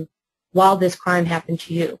crime while this crime happened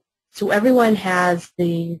to you. So everyone has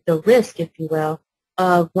the risk, if you will,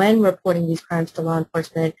 of when reporting these crimes to law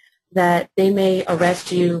enforcement that they may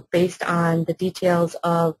arrest you based on the details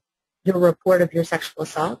of your report of your sexual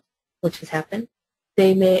assault, which has happened.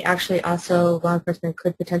 They may actually also, law enforcement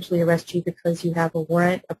could potentially arrest you because you have a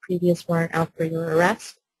warrant, a previous warrant out for your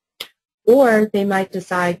arrest. Or they might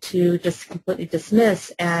decide to just completely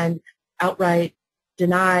dismiss and outright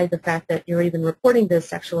deny the fact that you're even reporting this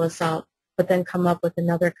sexual assault, but then come up with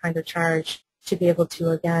another kind of charge to be able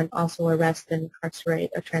to, again, also arrest and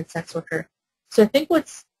incarcerate a trans sex worker. So I think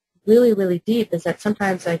what's really, really deep is that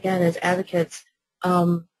sometimes, again, as advocates,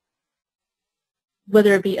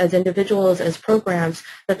 whether it be as individuals, as programs,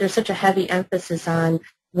 that there's such a heavy emphasis on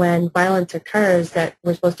when violence occurs that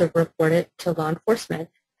we're supposed to report it to law enforcement.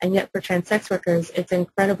 And yet for trans sex workers, it's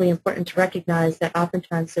incredibly important to recognize that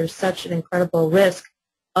oftentimes there's such an incredible risk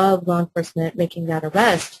of law enforcement making that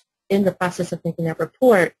arrest in the process of making that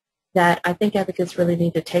report that I think advocates really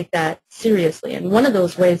need to take that seriously. And one of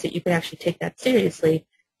those ways that you can actually take that seriously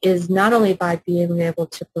is not only by being able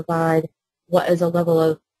to provide what is a level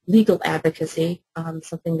of legal advocacy,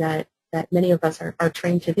 something that many of us are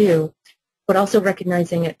trained to do, but also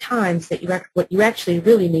recognizing at times that what you actually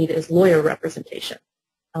really need is lawyer representation.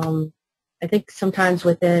 I think sometimes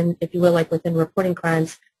within, if you will, like within reporting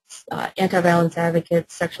crimes, anti-violence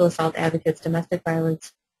advocates, sexual assault advocates, domestic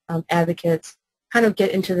violence advocates kind of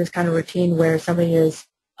get into this kind of routine where somebody is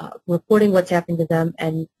reporting what's happening to them,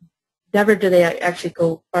 and never do they actually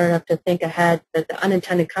go far enough to think ahead that the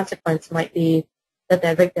unintended consequence might be that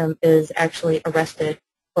that victim is actually arrested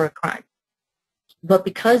for a crime. But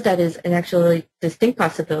because that is an actually distinct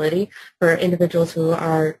possibility for individuals who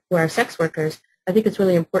are sex workers, I think it's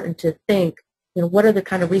really important to think, what are the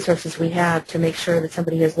kind of resources we have to make sure that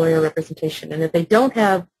somebody has lawyer representation. And if they don't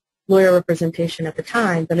have lawyer representation at the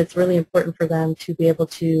time, then it's really important for them to be able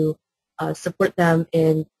to support them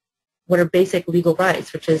in what are basic legal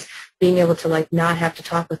rights, which is being able to not have to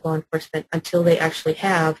talk with law enforcement until they actually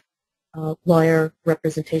have lawyer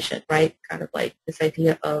representation, right? Kind of like this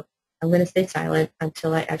idea of I'm going to stay silent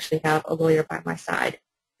until I actually have a lawyer by my side,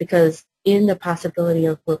 because in the possibility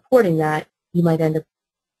of reporting that, you might end up,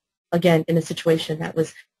 again, in a situation that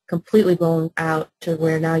was completely blown out to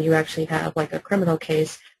where now you actually have a criminal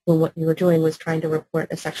case when what you were doing was trying to report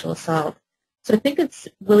a sexual assault. So I think it's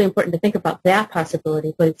really important to think about that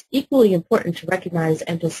possibility, but it's equally important to recognize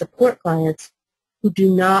and to support clients who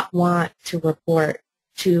do not want to report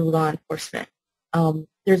to law enforcement.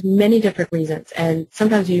 There's many different reasons, and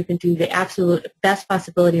sometimes you can do the absolute best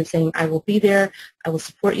possibility of saying, I will be there, I will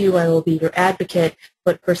support you, I will be your advocate,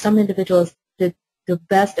 but for some individuals, the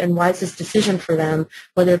best and wisest decision for them,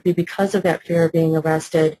 whether it be because of that fear of being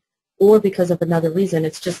arrested or because of another reason,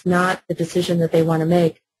 it's just not the decision that they want to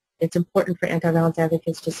make. It's important for anti-violence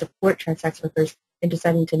advocates to support trans sex workers in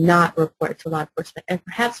deciding to not report to law enforcement and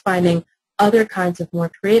perhaps finding other kinds of more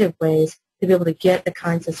creative ways to be able to get the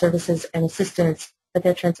kinds of services and assistance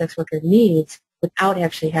that trans sex worker needs without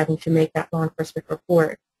actually having to make that law enforcement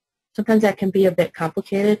report. Sometimes that can be a bit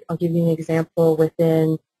complicated. I'll give you an example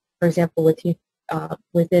within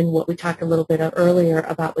what we talked a little bit earlier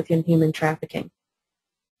about within human trafficking.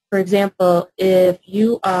 For example, if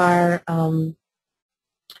you are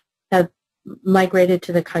have migrated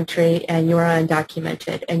to the country and you are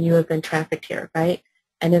undocumented and you have been trafficked here, right?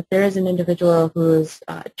 And if there is an individual who is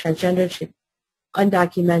transgender,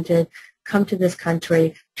 undocumented, come to this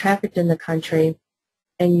country, trafficked in the country,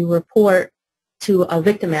 and you report to a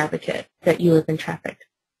victim advocate that you have been trafficked.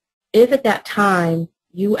 If at that time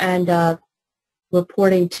you end up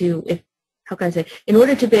reporting to, in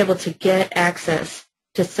order to be able to get access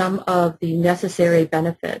to some of the necessary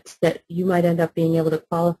benefits that you might end up being able to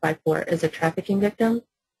qualify for as a trafficking victim,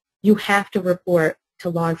 you have to report to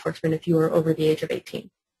law enforcement if you are over the age of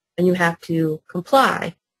 18. And you have to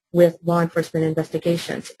comply with law enforcement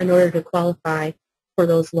investigations in order to qualify for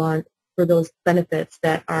those benefits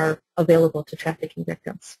that are available to trafficking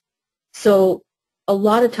victims. So a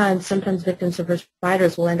lot of times, sometimes victims and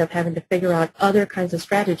providers will end up having to figure out other kinds of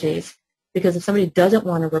strategies, because if somebody doesn't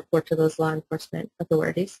want to report to those law enforcement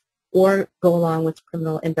authorities or go along with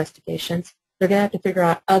criminal investigations, they're going to have to figure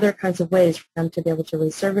out other kinds of ways for them to be able to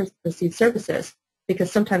receive services,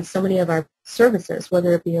 because sometimes so many of our services,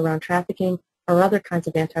 whether it be around trafficking or other kinds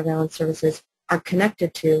of anti-violence services, are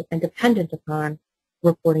connected to and dependent upon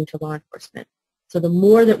reporting to law enforcement. So the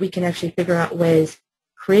more that we can actually figure out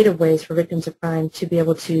creative ways for victims of crime to be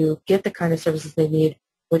able to get the kind of services they need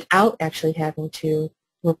without actually having to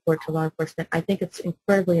report to law enforcement, I think it's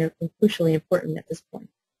incredibly and crucially important at this point.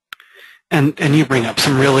 And you bring up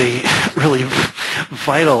some really, really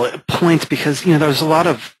vital points, because there's a lot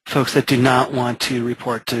of folks that do not want to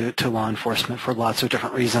report to law enforcement for lots of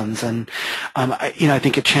different reasons, and I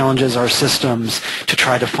think it challenges our systems to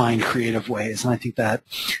try to find creative ways, and I think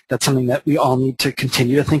that's something that we all need to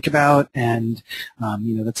continue to think about, and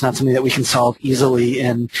that's not something that we can solve easily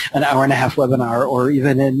in an hour-and-a-half webinar or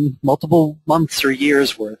even in multiple months or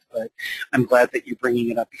years worth. But I'm glad that you're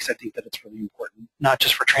bringing it up, because I think that it's really important, not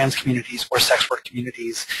just for trans communities or sex work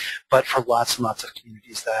communities, but for lots and lots of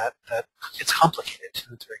communities that it's complicated. It's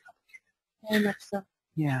very complicated. Very much so.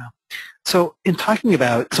 Yeah. So in talking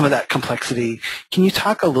about some of that complexity, can you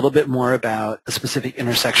talk a little bit more about the specific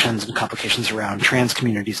intersections and complications around trans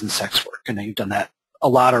communities and sex work? I know you've done that a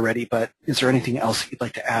lot already, but is there anything else you'd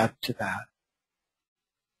like to add to that?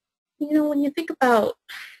 When you think about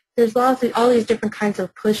there's all these different kinds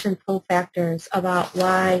of push and pull factors about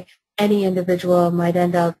why any individual might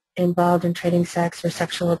end up involved in trading sex or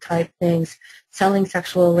sexual type things, selling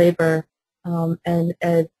sexual labor, and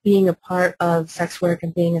being a part of sex work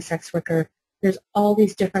and being a sex worker. There's all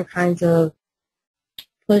these different kinds of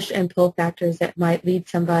push and pull factors that might lead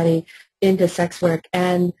somebody into sex work.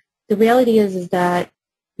 And the reality is that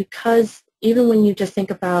because even when you just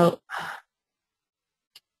think about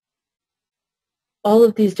all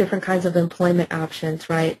of these different kinds of employment options,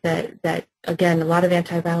 right, that again, a lot of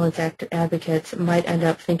anti-violence advocates might end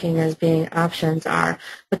up thinking as being options are.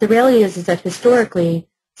 But the reality is that historically,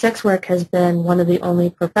 sex work has been one of the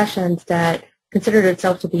only professions that considered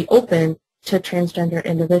itself to be open to transgender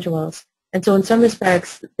individuals. And so in some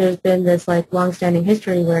respects, there's been this like long-standing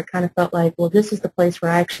history where it kind of felt like, well, this is the place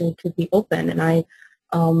where I actually could be open. And I,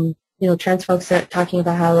 you know, trans folks are talking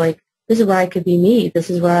about how like, this is where I could be me. This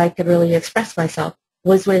is where I could really express myself,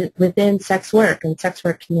 was within sex work and sex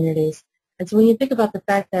work communities. And so when you think about the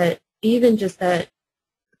fact that even just that,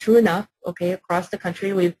 true enough, okay, across the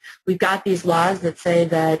country, we've got these laws that say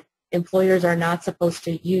that employers are not supposed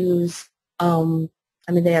to use, I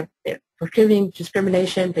mean, they're prohibiting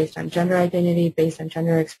discrimination based on gender identity, based on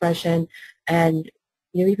gender expression, and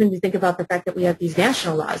you know, even to think about the fact that we have these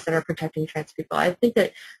national laws that are protecting trans people. I think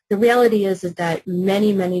that the reality is that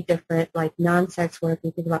many, many different like non-sex work,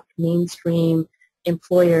 we think about mainstream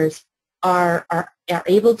employers are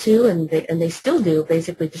able to, and they still do,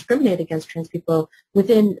 basically discriminate against trans people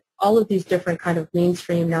within all of these different kind of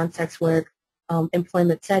mainstream non-sex work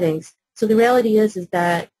employment settings. So the reality is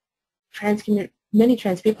that many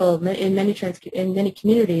trans people in many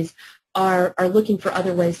communities are looking for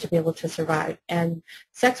other ways to be able to survive. And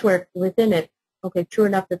sex work within it, okay, true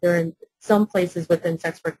enough that there are some places within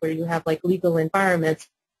sex work where you have like legal environments,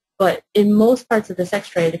 but in most parts of the sex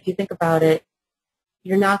trade, if you think about it,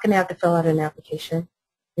 you're not going to have to fill out an application.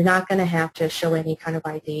 You're not going to have to show any kind of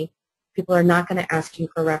ID. People are not going to ask you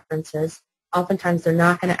for references. Oftentimes they're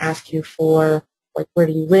not going to ask you for like where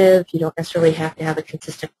do you live. You don't necessarily have to have a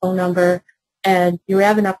consistent phone number. And you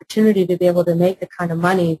have an opportunity to be able to make the kind of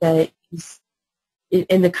money that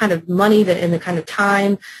in the kind of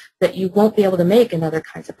time that you won't be able to make in other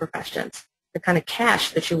kinds of professions, the kind of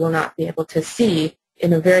cash that you will not be able to see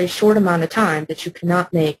in a very short amount of time that you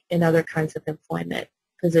cannot make in other kinds of employment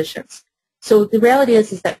positions. So the reality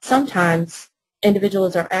is that sometimes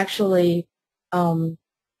individuals are actually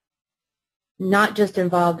not just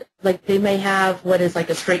involved, like they may have what is like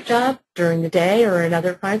a straight job during the day or in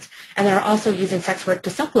other parts, and they're also using sex work to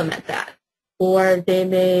supplement that. Or they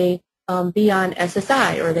may be on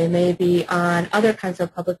SSI, or they may be on other kinds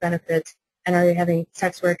of public benefits and are having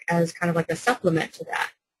sex work as kind of like a supplement to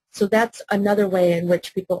that. So that's another way in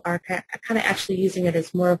which people are kind of actually using it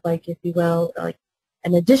as more of like, if you will, like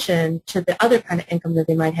an addition to the other kind of income that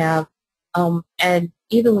they might have. And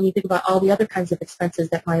even when you think about all the other kinds of expenses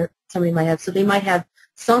that somebody might have, so they might have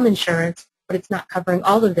some insurance, but it's not covering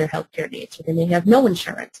all of their healthcare needs, or they may have no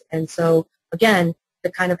insurance. And so, again,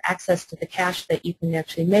 the kind of access to the cash that you can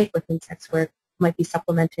actually make within sex work might be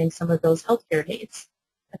supplementing some of those healthcare needs.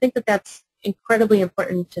 I think that that's incredibly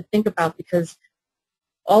important to think about, because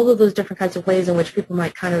all of those different kinds of ways in which people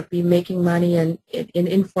might kind of be making money in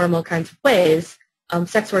informal kinds of ways,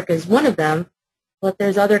 sex work is one of them. But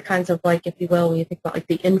there's other kinds of, like, if you will, when you think about like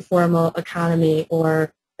the informal economy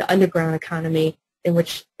or the underground economy, in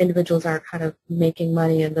which individuals are kind of making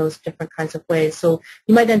money in those different kinds of ways. So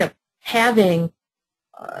you might end up having,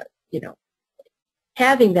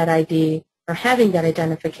 having that ID or having that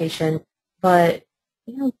identification, but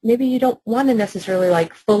maybe you don't want to necessarily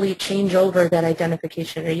like fully change over that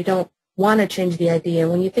identification, or you don't want to change the ID.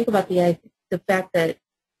 And when you think about the fact that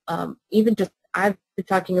even just I've been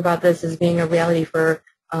talking about this as being a reality for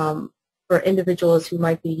individuals who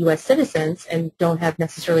might be U.S. citizens and don't have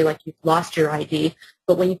necessarily like you've lost your ID.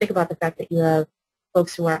 But when you think about the fact that you have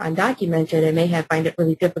folks who are undocumented and may find it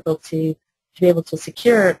really difficult to be able to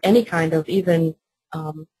secure any kind of even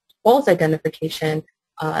false identification,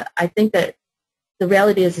 I think that the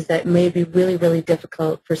reality is that it may be really, really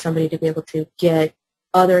difficult for somebody to be able to get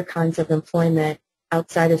other kinds of employment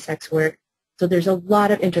outside of sex work. So there's a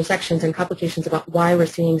lot of intersections and complications about why we're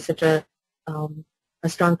seeing such a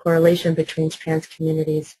strong correlation between trans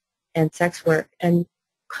communities and sex work. And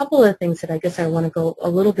a couple of things that I guess I want to go a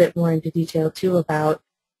little bit more into detail too about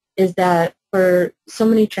is that for so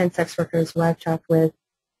many trans sex workers who I've talked with,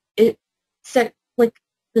 like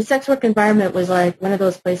the sex work environment was like one of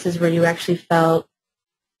those places where you actually felt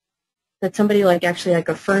that somebody like actually like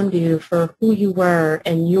affirmed you for who you were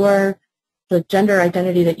and the gender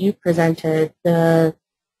identity that you presented, the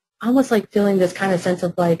almost like feeling this kind of sense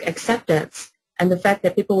of like acceptance, and the fact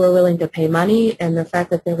that people were willing to pay money, and the fact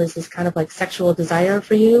that there was this kind of like sexual desire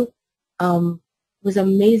for you was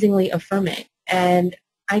amazingly affirming. And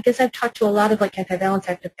I guess I've talked to a lot of like anti-violence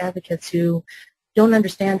advocates who don't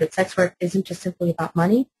understand that sex work isn't just simply about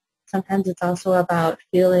money. Sometimes it's also about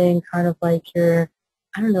feeling kind of like you're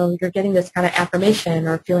getting this kind of affirmation,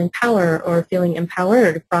 or feeling power, or feeling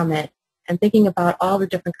empowered from it, and thinking about all the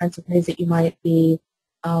different kinds of ways that you might be,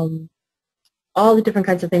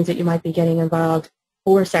 getting involved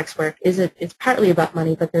for sex work. It's partly about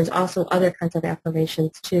money, but there's also other kinds of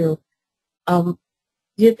affirmations too.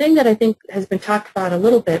 The thing that I think has been talked about a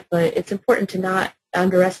little bit, but it's important to not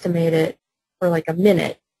underestimate it for like a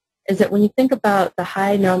minute, is that when you think about the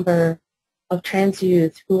high number of trans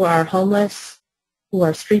youth who are homeless, who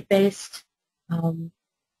are street-based,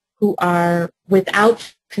 who are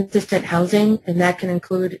without consistent housing, and that can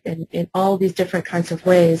include in all these different kinds of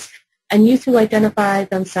ways, and youth who identify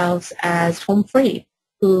themselves as home-free,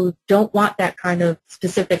 who don't want that kind of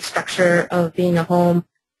specific structure of being a home,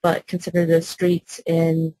 but consider the streets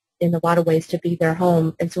in a lot of ways to be their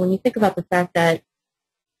home. And so when you think about the fact that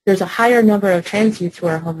there's a higher number of trans youth who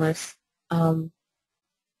are homeless, I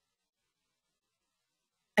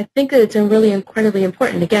think that it's really incredibly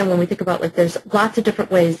important, again, when we think about like there's lots of different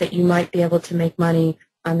ways that you might be able to make money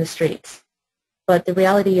on the streets. But the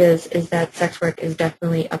reality is that sex work is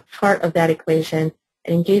definitely a part of that equation,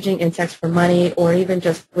 and engaging in sex for money, or even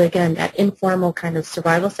just, again, that informal kind of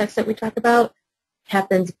survival sex that we talk about,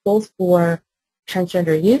 happens both for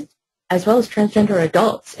transgender youth as well as transgender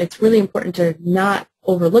adults. It's really important to not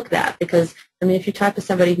overlook that, because, I mean, if you talk to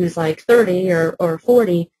somebody who's like 30 or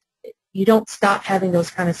 40, you don't stop having those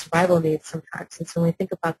kind of survival needs sometimes. And so when we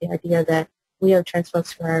think about the idea that we have trans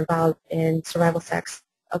folks who are involved in survival sex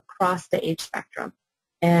across the age spectrum,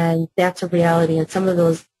 and that's a reality, and some of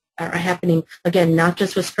those are happening, again, not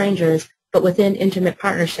just with strangers, but within intimate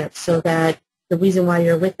partnerships, so that the reason why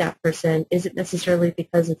you're with that person isn't necessarily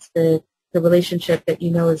because it's the relationship that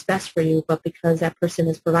you know is best for you, but because that person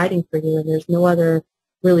is providing for you, and there's no other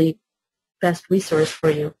really best resource for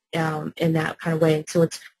you in that kind of way. So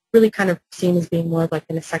it's really kind of seen as being more like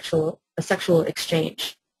a sexual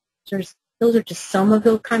exchange. So those are just some of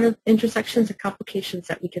the kind of intersections and complications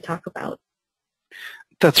that we could talk about.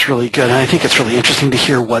 That's really good, and I think it's really interesting to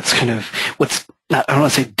hear what's not, I don't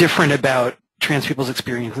want to say different about trans people's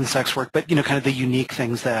experience in sex work, but kind of the unique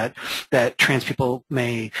things that trans people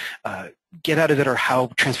may get out of it, or how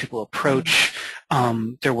trans people approach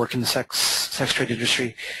their work in the sex trade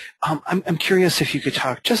industry. I'm curious if you could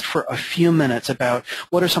talk just for a few minutes about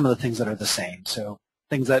what are some of the things that are the same. So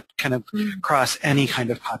things that kind of cross any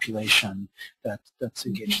kind of population that's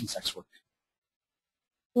engaged in sex work.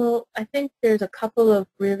 Well, I think there's a couple of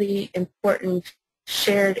really important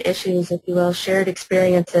shared issues, if you will, shared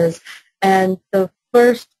experiences. And the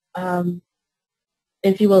first,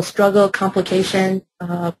 if you will, struggle, complication,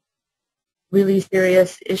 really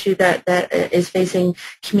serious issue that is facing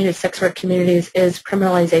sex work communities is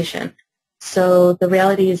criminalization. So the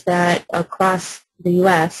reality is that across the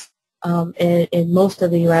U.S., in most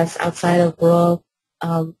of the U.S., outside of rural,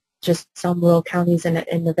 just some rural counties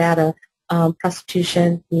in Nevada,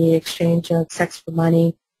 prostitution, the exchange of sex for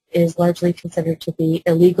money, is largely considered to be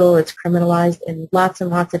illegal. It's criminalized in lots and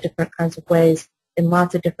lots of different kinds of ways, in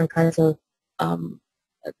lots of different kinds of,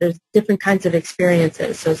 there's different kinds of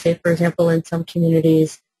experiences. So say, for example, in some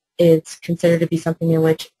communities, it's considered to be something in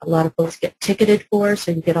which a lot of folks get ticketed for,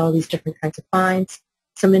 so you get all these different kinds of fines.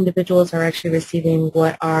 Some individuals are actually receiving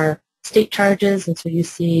what are state charges, and so you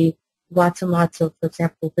see lots and lots of, for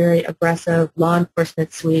example, very aggressive law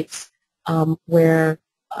enforcement sweeps where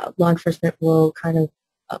law enforcement will kind of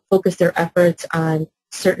focus their efforts on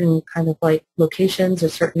certain kind of like locations or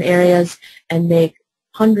certain areas and make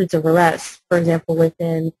hundreds of arrests, for example,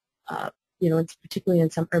 within, particularly in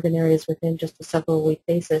some urban areas within just a several-week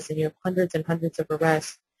basis, and you have hundreds and hundreds of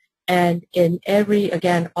arrests. And in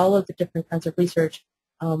again, all of the different kinds of research,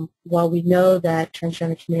 while we know that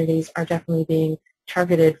transgender communities are definitely being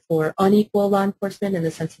targeted for unequal law enforcement in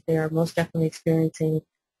the sense that they are most definitely experiencing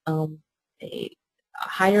a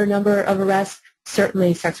higher number of arrests,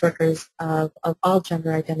 certainly sex workers of all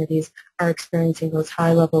gender identities are experiencing those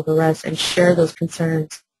high level of arrests and share those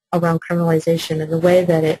concerns around criminalization, and the way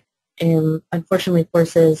that it unfortunately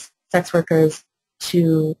forces sex workers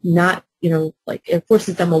to not, it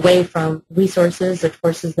forces them away from resources, it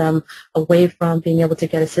forces them away from being able to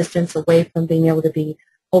get assistance, away from being able to be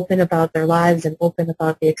open about their lives and open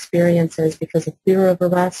about the experiences because of fear of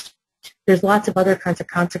arrest. There's lots of other kinds of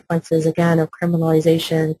consequences, again, of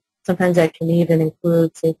criminalization. Sometimes that can even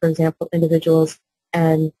include, say, for example, individuals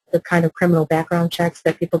and the kind of criminal background checks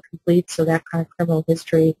that people complete, so that kind of criminal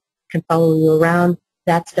history can follow you around.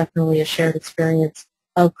 That's definitely a shared experience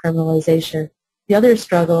of criminalization. The other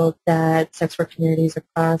struggle that sex work communities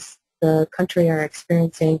across the country are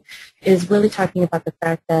experiencing is really talking about the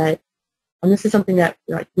fact that, and this is something that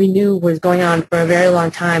we knew was going on for a very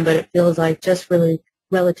long time, but it feels like just really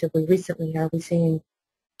relatively recently are we seeing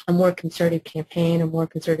a more concerted campaign, a more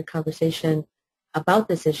concerted conversation about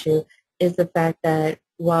this issue, is the fact that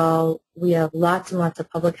while we have lots and lots of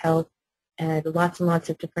public health and lots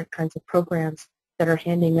of different kinds of programs that are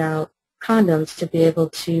handing out condoms to be able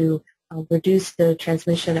to reduce the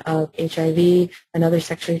transmission of HIV and other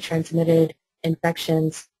sexually transmitted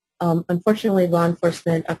infections, unfortunately law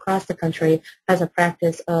enforcement across the country has a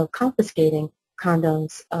practice of confiscating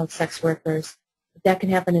condoms of sex workers. That can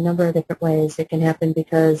happen a number of different ways. It can happen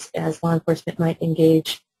because as law enforcement might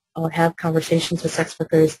engage or have conversations with sex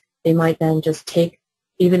workers, they might then just take,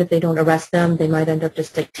 even if they don't arrest them, they might end up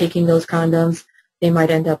just like taking those condoms. They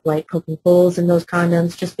might end up like poking holes in those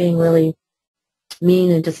condoms, just being really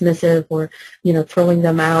mean and dismissive, or throwing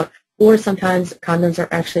them out. Or sometimes condoms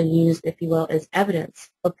are actually used, if you will, as evidence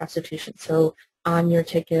of prostitution. So on your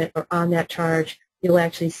ticket or on that charge, you'll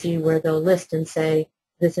actually see where they'll list and say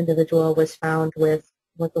this individual was found with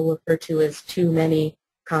what they'll refer to as too many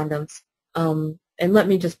condoms. And let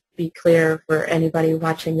me just be clear for anybody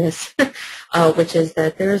watching this, which is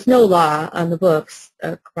that there is no law on the books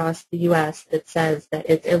across the U.S. that says that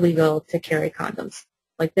it's illegal to carry condoms.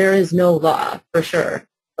 Like, there is no law, for sure,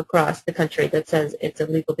 across the country that says it's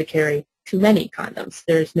illegal to carry too many condoms.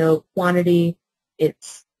 There's no quantity.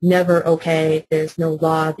 It's never okay. There's no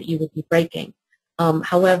law that you would be breaking.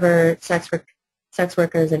 However, sex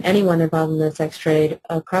workers and anyone involved in the sex trade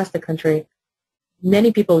across the country,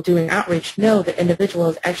 many people doing outreach know that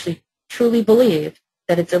individuals actually truly believe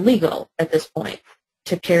that it's illegal at this point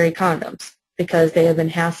to carry condoms because they have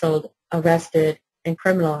been hassled, arrested, and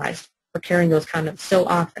criminalized for carrying those condoms so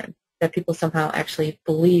often that people somehow actually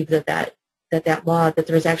believe that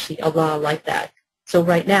there's actually a law like that. So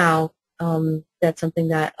right now, that's something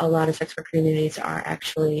that a lot of sex work communities are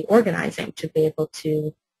actually organizing to be able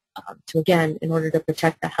to again, in order to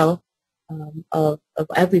protect the health of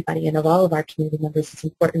everybody and of all of our community members, it's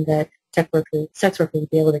important that sex workers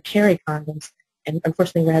be able to carry condoms. And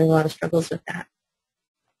unfortunately, we're having a lot of struggles with that.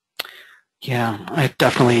 Yeah, I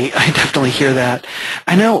definitely hear that.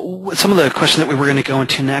 I know some of the questions that we were going to go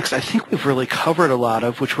into next, I think we've really covered a lot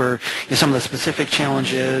of, which were some of the specific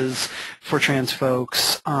challenges for trans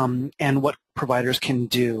folks and what providers can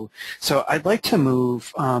do. So I'd like to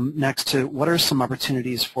move next to what are some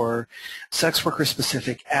opportunities for sex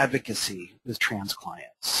worker-specific advocacy with trans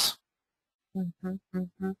clients. Can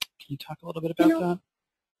you talk a little bit about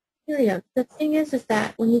that? Yeah, the thing is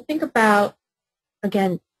that when you think about,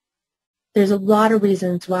 again, there's a lot of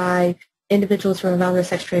reasons why individuals who are involved in the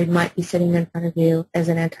sex trade might be sitting in front of you as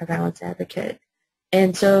an anti-violence advocate.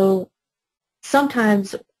 And so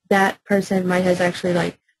sometimes that person might have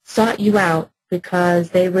actually sought you out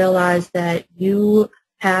because they realize that you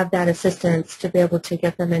have that assistance to be able to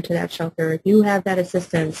get them into that shelter. You have that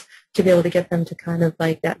assistance to be able to get them to kind of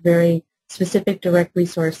that very specific direct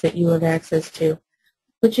resource that you have access to.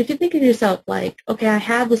 But if you think of yourself okay, I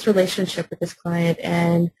have this relationship with this client,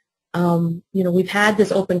 and we've had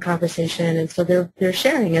this open conversation, and so they're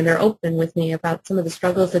sharing and they're open with me about some of the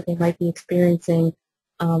struggles that they might be experiencing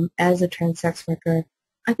as a trans sex worker.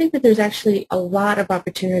 I think that there's actually a lot of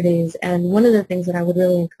opportunities, and one of the things that I would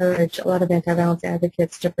really encourage a lot of anti-violence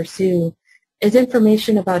advocates to pursue is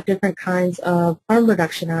information about different kinds of harm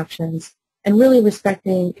reduction options and really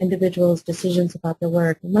respecting individuals' decisions about their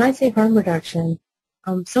work. And when I say harm reduction,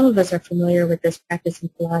 some of us are familiar with this practice in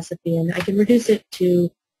philosophy, and I can reduce it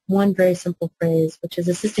to one very simple phrase, which is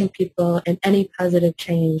assisting people in any positive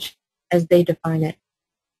change as they define it.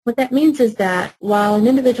 What that means is that while an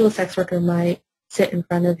individual sex worker might sit in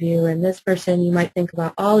front of you, and this person, you might think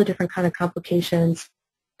about all the different kind of complications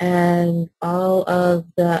and all of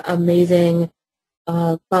the amazing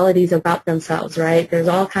qualities about themselves, right? There's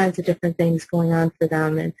all kinds of different things going on for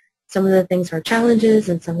them, and some of the things are challenges,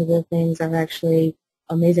 and some of the things are actually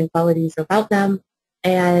amazing qualities about them.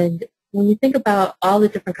 And when you think about all the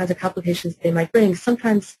different kinds of complications they might bring,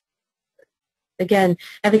 sometimes, again,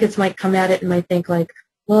 advocates might come at it and might think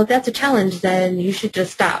well, if that's a challenge, then you should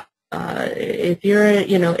just stop. If you're,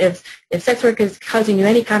 if sex work is causing you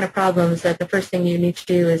any kind of problems, that the first thing you need to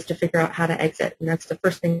do is to figure out how to exit, and that's the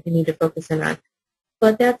first thing you need to focus in on.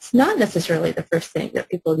 But that's not necessarily the first thing that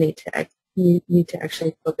people need to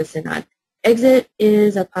actually focus in on. Exit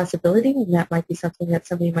is a possibility, and that might be something that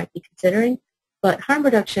somebody might be considering. But harm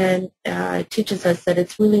reduction teaches us that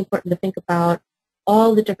it's really important to think about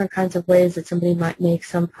all the different kinds of ways that somebody might make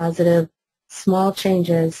some positive, small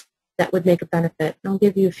changes that would make a benefit. And I'll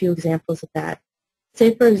give you a few examples of that.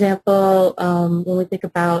 Say, for example, when we think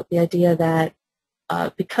about the idea that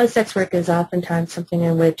because sex work is oftentimes something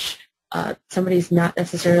in which somebody's not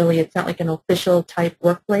necessarily, it's not like an official type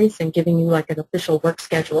workplace and giving you like an official work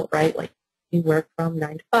schedule, right? Like you work from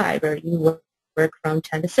 9 to 5 or you work from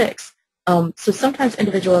 10 to 6. So sometimes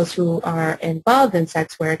individuals who are involved in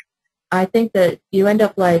sex work, I think that you end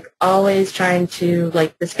up like always trying to,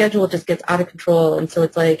 like the schedule just gets out of control, and so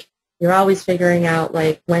it's like you're always figuring out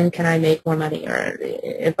like when can I make more money, or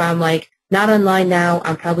if I'm like not online now,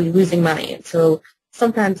 I'm probably losing money. And so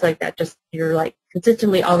sometimes like that, just you're like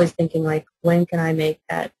consistently always thinking like when can I make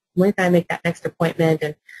that next appointment,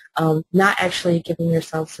 and not actually giving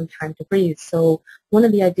yourself some time to breathe. So one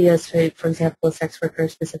of the ideas for example, sex worker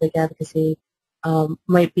specific advocacy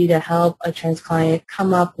might be to help a trans client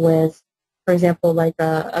come up with, for example, like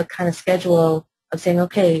a kind of schedule of saying,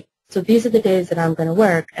 okay, so these are the days that I'm going to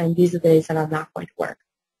work and these are the days that I'm not going to work.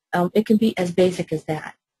 It can be as basic as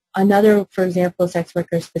that. Another, for example, sex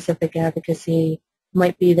worker specific advocacy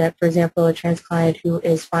might be that, for example, a trans client who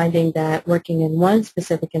is finding that working in one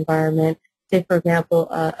specific environment, say, for example,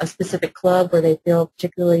 a specific club where they feel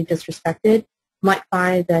particularly disrespected, might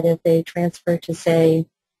find that if they transfer to, say,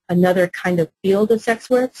 another kind of field of sex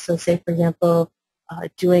work, so say, for example,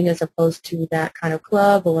 doing as opposed to that kind of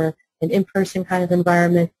club or an in-person kind of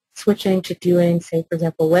environment, switching to doing, say, for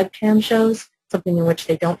example, webcam shows, something in which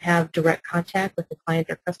they don't have direct contact with the client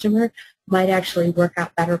or customer, might actually work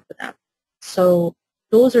out better for them. So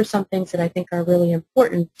those are some things that I think are really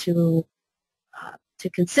important to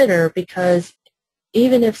consider, because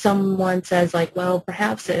even if someone says like, well,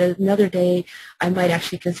 perhaps another day I might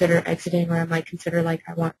actually consider exiting, or I might consider like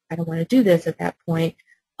I don't want to do this at that point,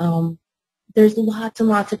 there's lots and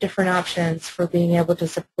lots of different options for being able to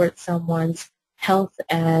support someone's health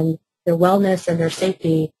and their wellness and their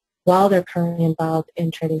safety while they're currently involved in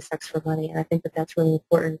trading sex for money. And I think that that's really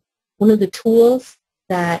important. One of the tools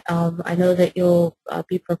that I know that you'll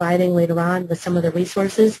be providing later on with some of the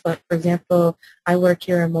resources, but for example, I work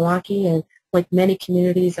here in Milwaukee, and like many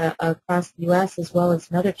communities across the U.S. as well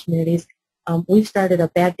as in other communities, we've started a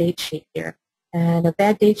bad date sheet here. And a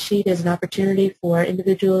bad date sheet is an opportunity for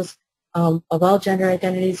individuals of all gender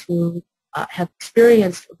identities who have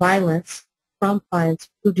experienced violence from clients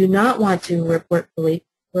who do not want to report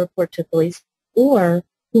to police, or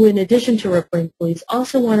who, in addition to reporting police,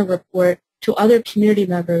 also want to report to other community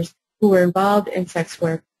members who are involved in sex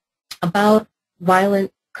work about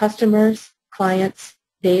violent customers, clients,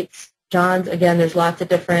 dates, Johns. Again, there's lots of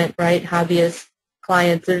different, right, hobbyists,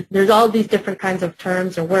 clients. There's all these different kinds of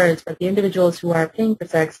terms or words, but the individuals who are paying for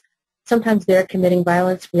sex, sometimes they're committing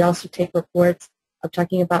violence. We also take reports of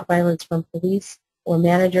talking about violence from police or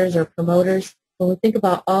managers or promoters. When we think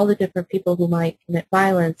about all the different people who might commit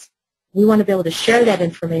violence, we want to be able to share that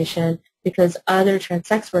information, because other trans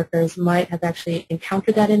sex workers might have actually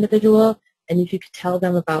encountered that individual, and if you could tell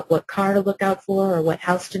them about what car to look out for or what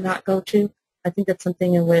house to not go to, I think that's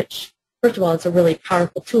something in which, first of all, it's a really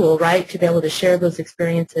powerful tool, right, to be able to share those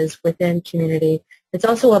experiences within community. It's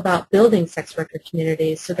also about building sex worker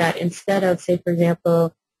communities, so that instead of, say, for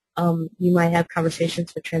example, you might have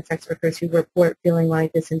conversations with trans sex workers who report feeling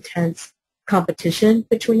like this intense competition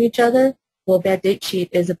between each other. Well, Bad Date Sheet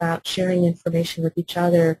is about sharing information with each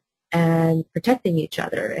other and protecting each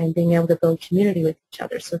other and being able to build community with each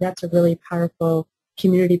other. So that's a really powerful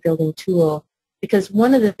community building tool. Because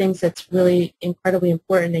one of the things that's really incredibly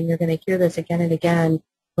important, and you're going to hear this again and again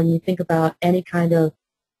when you think about any kind of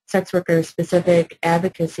sex worker specific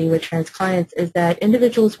advocacy with trans clients, is that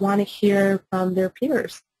individuals want to hear from their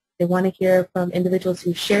peers. They want to hear from individuals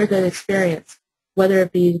who share their experience, whether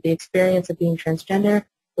it be the experience of being transgender,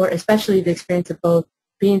 or especially the experience of both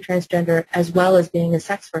being transgender as well as being a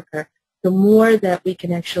sex worker. The more that we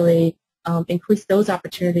can actually increase those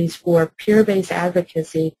opportunities for peer-based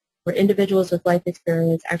advocacy, where individuals with life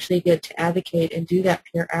experience actually get to advocate and do that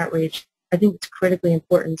peer outreach, I think it's critically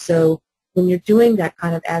important. So when you're doing that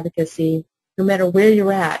kind of advocacy, no matter where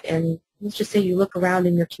you're at, and let's just say you look around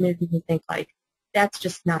in your community and think like, that's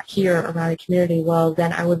just not here around a community, well,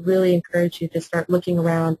 then I would really encourage you to start looking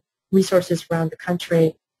around resources around the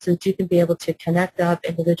country so that you can be able to connect up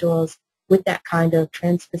individuals with that kind of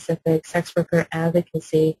trans-specific sex worker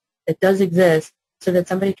advocacy that does exist, so that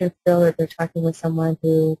somebody can feel that they're talking with someone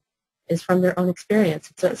who is from their own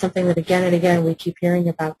experience. So it's something that again and again we keep hearing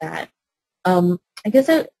about that. I guess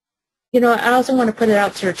I also want to put it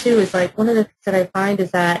out here too, is like one of the things that I find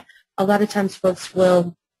is that a lot of times folks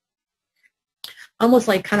will almost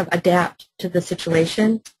like kind of adapt to the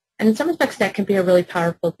situation. And in some respects, that can be a really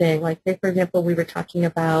powerful thing. Like, say, for example, we were talking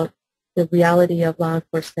about the reality of law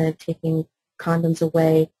enforcement taking condoms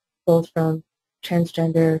away, both from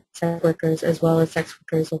transgender sex workers as well as sex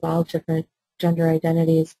workers of all different gender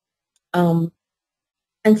identities. And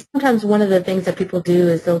sometimes one of the things that people do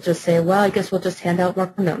is they'll just say, well, I guess we'll just hand out more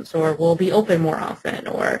condoms, or we'll be open more often,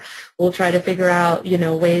 or we'll try to figure out,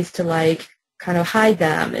 ways to like kind of hide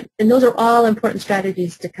them. And those are all important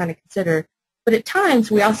strategies to kind of consider. But at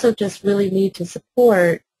times, we also just really need to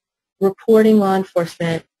support reporting law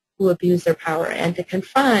enforcement who abuse their power and to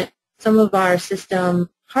confront some of our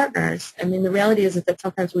system partners. I mean, the reality is that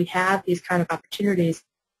sometimes we have these kind of opportunities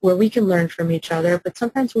where we can learn from each other, but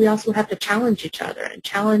sometimes we also have to challenge each other and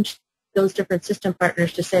challenge those different system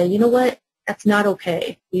partners to say, you know what, that's not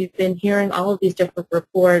okay. We've been hearing all of these different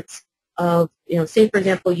reports of, say, for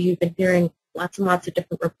example, you've been hearing lots and lots of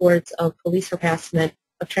different reports of police harassment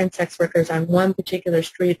of trans sex workers on one particular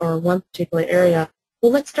street or in one particular area.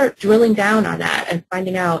 Well, let's start drilling down on that and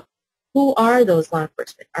finding out, who are those law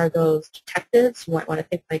enforcement? Are those detectives? You might want to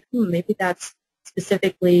think like, maybe that's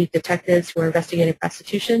specifically detectives who are investigating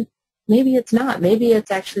prostitution. Maybe it's not. Maybe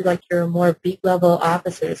it's actually like your more beat-level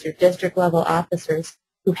officers, your district-level officers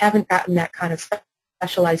who haven't gotten that kind of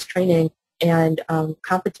specialized training and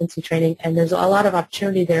competency training, and there's a lot of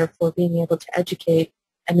opportunity there for being able to educate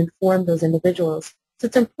and inform those individuals. So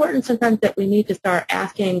it's important sometimes that we need to start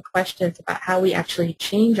asking questions about how we actually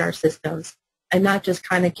change our systems and not just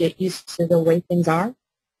kind of get used to the way things are.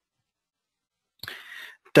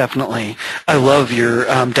 Definitely. I love your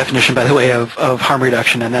definition, by the way, of harm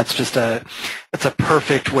reduction, and that's a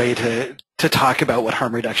perfect way to talk about what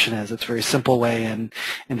harm reduction is. It's a very simple way and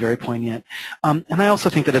very poignant. And I also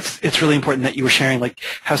think that it's really important that you were sharing like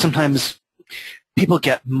how sometimes people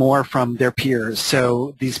get more from their peers.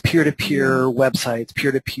 So these peer-to-peer websites,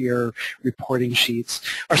 peer-to-peer reporting sheets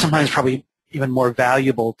are sometimes probably even more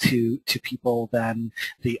valuable to people than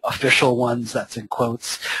the official ones, that's in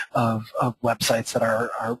quotes, of websites that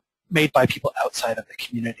are made by people outside of the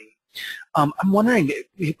community. I'm wondering,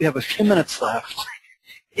 we have a few minutes left,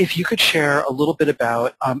 if you could share a little bit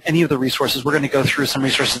about any of the resources. We're going to go through some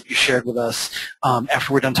resources that you shared with us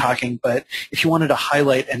after we're done talking, but if you wanted to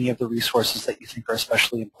highlight any of the resources that you think are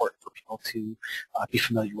especially important for people to be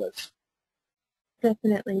familiar with.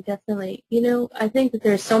 Definitely, definitely. I think that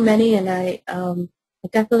there's so many, and I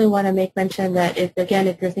definitely want to make mention that if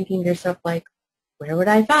you're thinking to yourself like, where would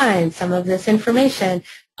I find some of this information?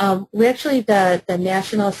 We actually, the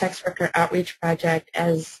National Sex Worker Outreach Project,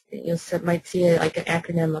 as you might see like an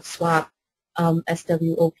acronym of SWOP,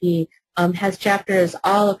 SWOP, has chapters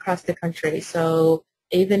all across the country. So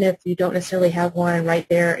even if you don't necessarily have one right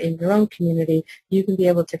there in your own community, you can be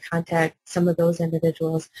able to contact some of those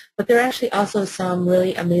individuals. But there are actually also some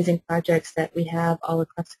really amazing projects that we have all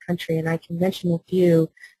across the country, and I can mention a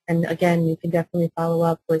few. And again, you can definitely follow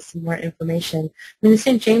up with some more information. I mean, the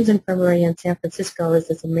St. James Infirmary in San Francisco is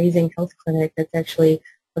this amazing health clinic that's actually,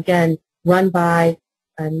 again, run by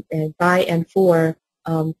and for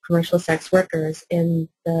commercial sex workers in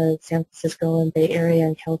the San Francisco and Bay Area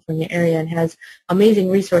and California area, and has amazing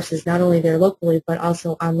resources not only there locally but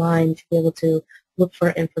also online to be able to look for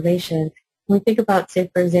information. When we think about, say,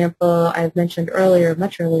 for example, I've mentioned earlier,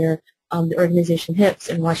 much earlier, the organization HIPS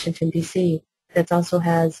in Washington, D.C., that also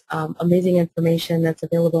has amazing information that's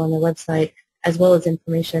available on their website, as well as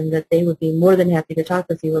information that they would be more than happy to talk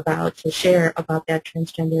with you about, to share about that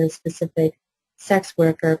transgender-specific sex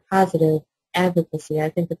worker positive advocacy. I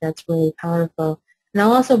think that that's really powerful. And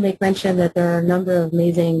I'll also make mention that there are a number of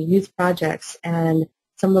amazing youth projects, and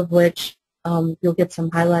some of which you'll get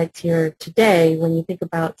some highlights here today when you think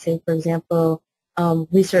about, say, for example,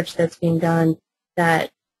 research that's being done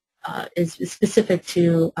that is specific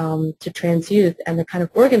to trans youth, and the kind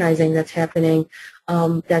of organizing that's happening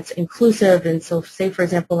that's inclusive. And so, say, for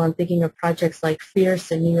example, I'm thinking of projects like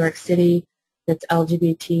Fierce in New York City, that's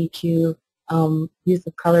LGBTQ youth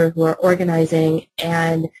of color who are organizing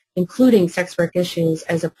and including sex work issues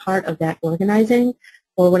as a part of that organizing.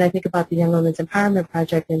 Or when I think about the Young Women's Empowerment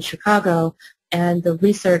Project in Chicago and the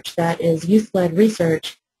research that is youth-led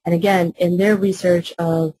research, and again, in their research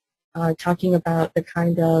of talking about the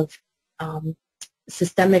kind of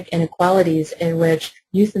systemic inequalities in which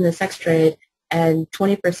youth in the sex trade and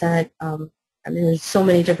 20%, I mean, there's so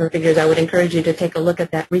many different figures. I would encourage you to take a look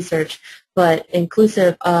at that research, but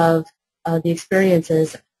inclusive of the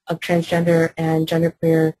experiences of transgender and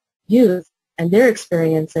genderqueer youth and their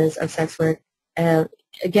experiences of sex work.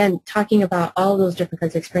 Again, talking about all those different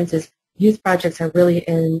kinds of experiences, youth projects are really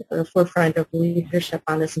in the forefront of leadership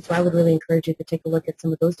on this, and so I would really encourage you to take a look at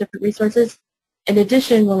some of those different resources. In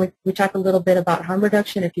addition, when we talk a little bit about harm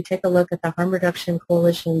reduction, if you take a look at the Harm Reduction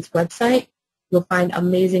Coalition's website, you'll find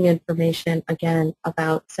amazing information, again,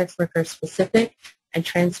 about sex worker-specific and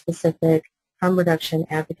trans-specific harm reduction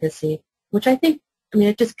advocacy, which I think,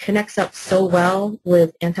 it just connects up so well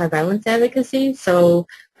with anti-violence advocacy. So,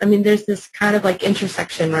 there's this kind of like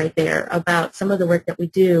intersection right there about some of the work that we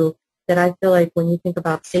do that I feel like when you think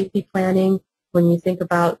about safety planning, when you think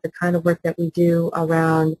about the kind of work that we do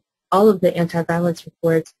around all of the anti-violence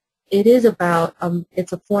reports, it is about,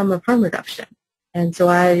 it's a form of harm reduction. And so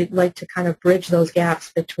I like to kind of bridge those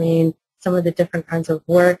gaps between some of the different kinds of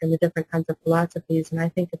work and the different kinds of philosophies, and I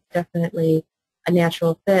think it's definitely a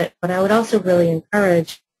natural fit. But I would also really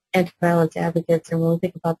encourage anti-violence advocates, and when we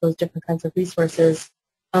think about those different kinds of resources,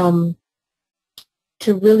 to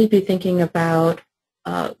really be thinking about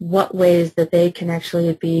what ways that they can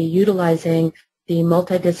actually be utilizing the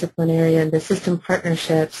multidisciplinary and the system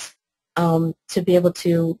partnerships to be able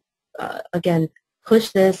to, again, push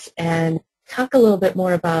this and talk a little bit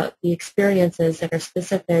more about the experiences that are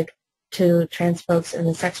specific to trans folks in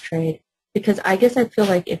the sex trade. Because I guess I feel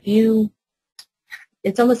like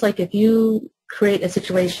it's almost like if you create a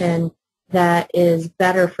situation that is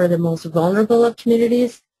better for the most vulnerable of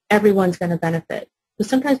communities, everyone's going to benefit. So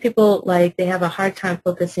sometimes people, they have a hard time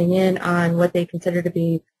focusing in on what they consider to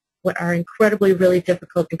be what are incredibly really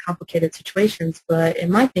difficult and complicated situations. But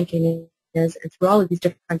in my thinking is, and through all of these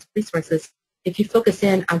different kinds of resources, if you focus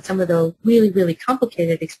in on some of the really, really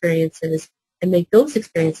complicated experiences and make those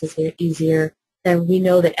experiences easier, then we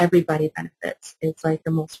know that everybody benefits. It's like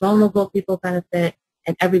the most vulnerable people benefit,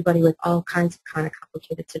 and everybody with all kinds of kind of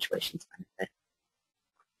complicated situations benefit.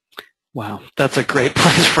 Wow, that's a great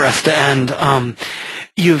place for us to end.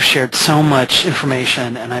 You've shared so much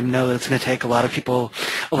information, and I know that it's going to take a lot of people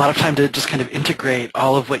a lot of time to just kind of integrate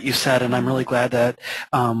all of what you said, and I'm really glad that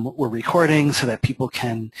we're recording so that people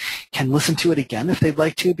can listen to it again if they'd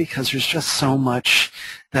like to, because there's just so much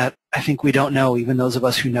that I think we don't know, even those of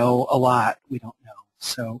us who know a lot, we don't know.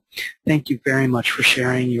 So thank you very much for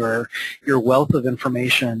sharing your wealth of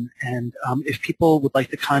information, and if people would like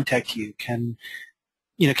to contact you, can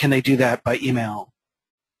they do that by email?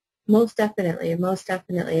 Most definitely,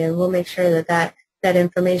 and we'll make sure that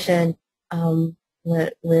information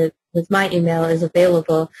with my email is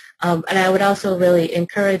available. And I would also really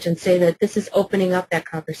encourage and say that this is opening up that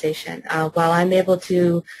conversation. While I'm able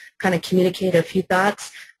to kind of communicate a few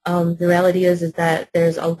thoughts, the reality is that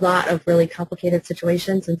there's a lot of really complicated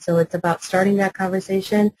situations, and so it's about starting that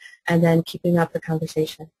conversation and then keeping up the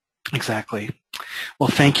conversation. Exactly. Well,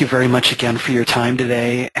 thank you very much again for your time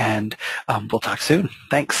today, and we'll talk soon.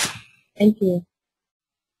 Thanks. Thank you.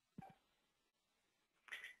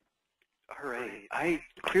 All right. I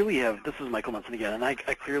clearly have, this is Michael Munson again, and I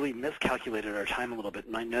clearly miscalculated our time a little bit,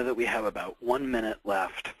 and I know that we have about 1 minute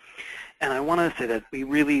left. And I want to say that we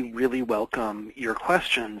really, really welcome your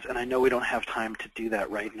questions, and I know we don't have time to do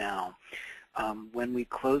that right now. When we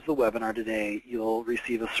close the webinar today, you'll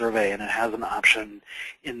receive a survey, and it has an option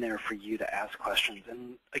in there for you to ask questions.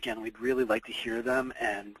 And again, we'd really like to hear them,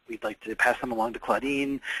 and we'd like to pass them along to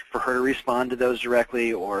Claudine for her to respond to those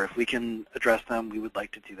directly, or if we can address them, we would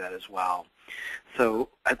like to do that as well. So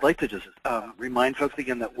I'd like to just remind folks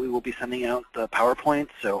again that we will be sending out the PowerPoints,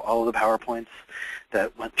 so all of the PowerPoints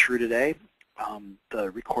that went through today.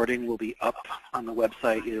 The recording will be up on the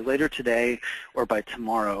website either later today or by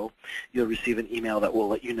tomorrow. You'll receive an email that will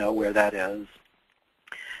let you know where that is.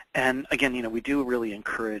 And again, we do really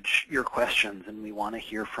encourage your questions, and we want to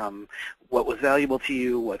hear from what was valuable to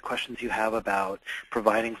you, what questions you have about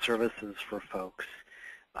providing services for folks.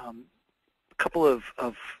 A couple of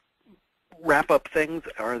wrap-up things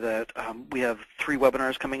are that we have 3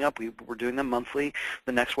 webinars coming up. We're doing them monthly.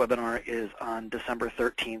 The next webinar is on December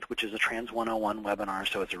 13th, which is a Trans 101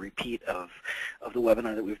 webinar, so it's a repeat of the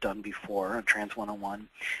webinar that we've done before on Trans 101.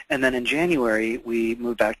 And then in January, we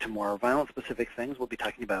move back to more violence-specific things. We'll be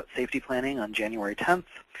talking about safety planning on January 10th.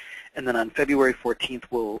 And then on February 14th,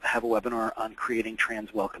 we'll have a webinar on creating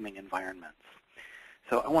trans-welcoming environments.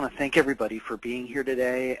 So I want to thank everybody for being here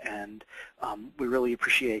today, and we really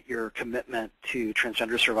appreciate your commitment to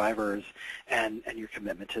transgender survivors and your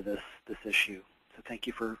commitment to this issue. So thank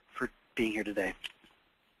you for being here today.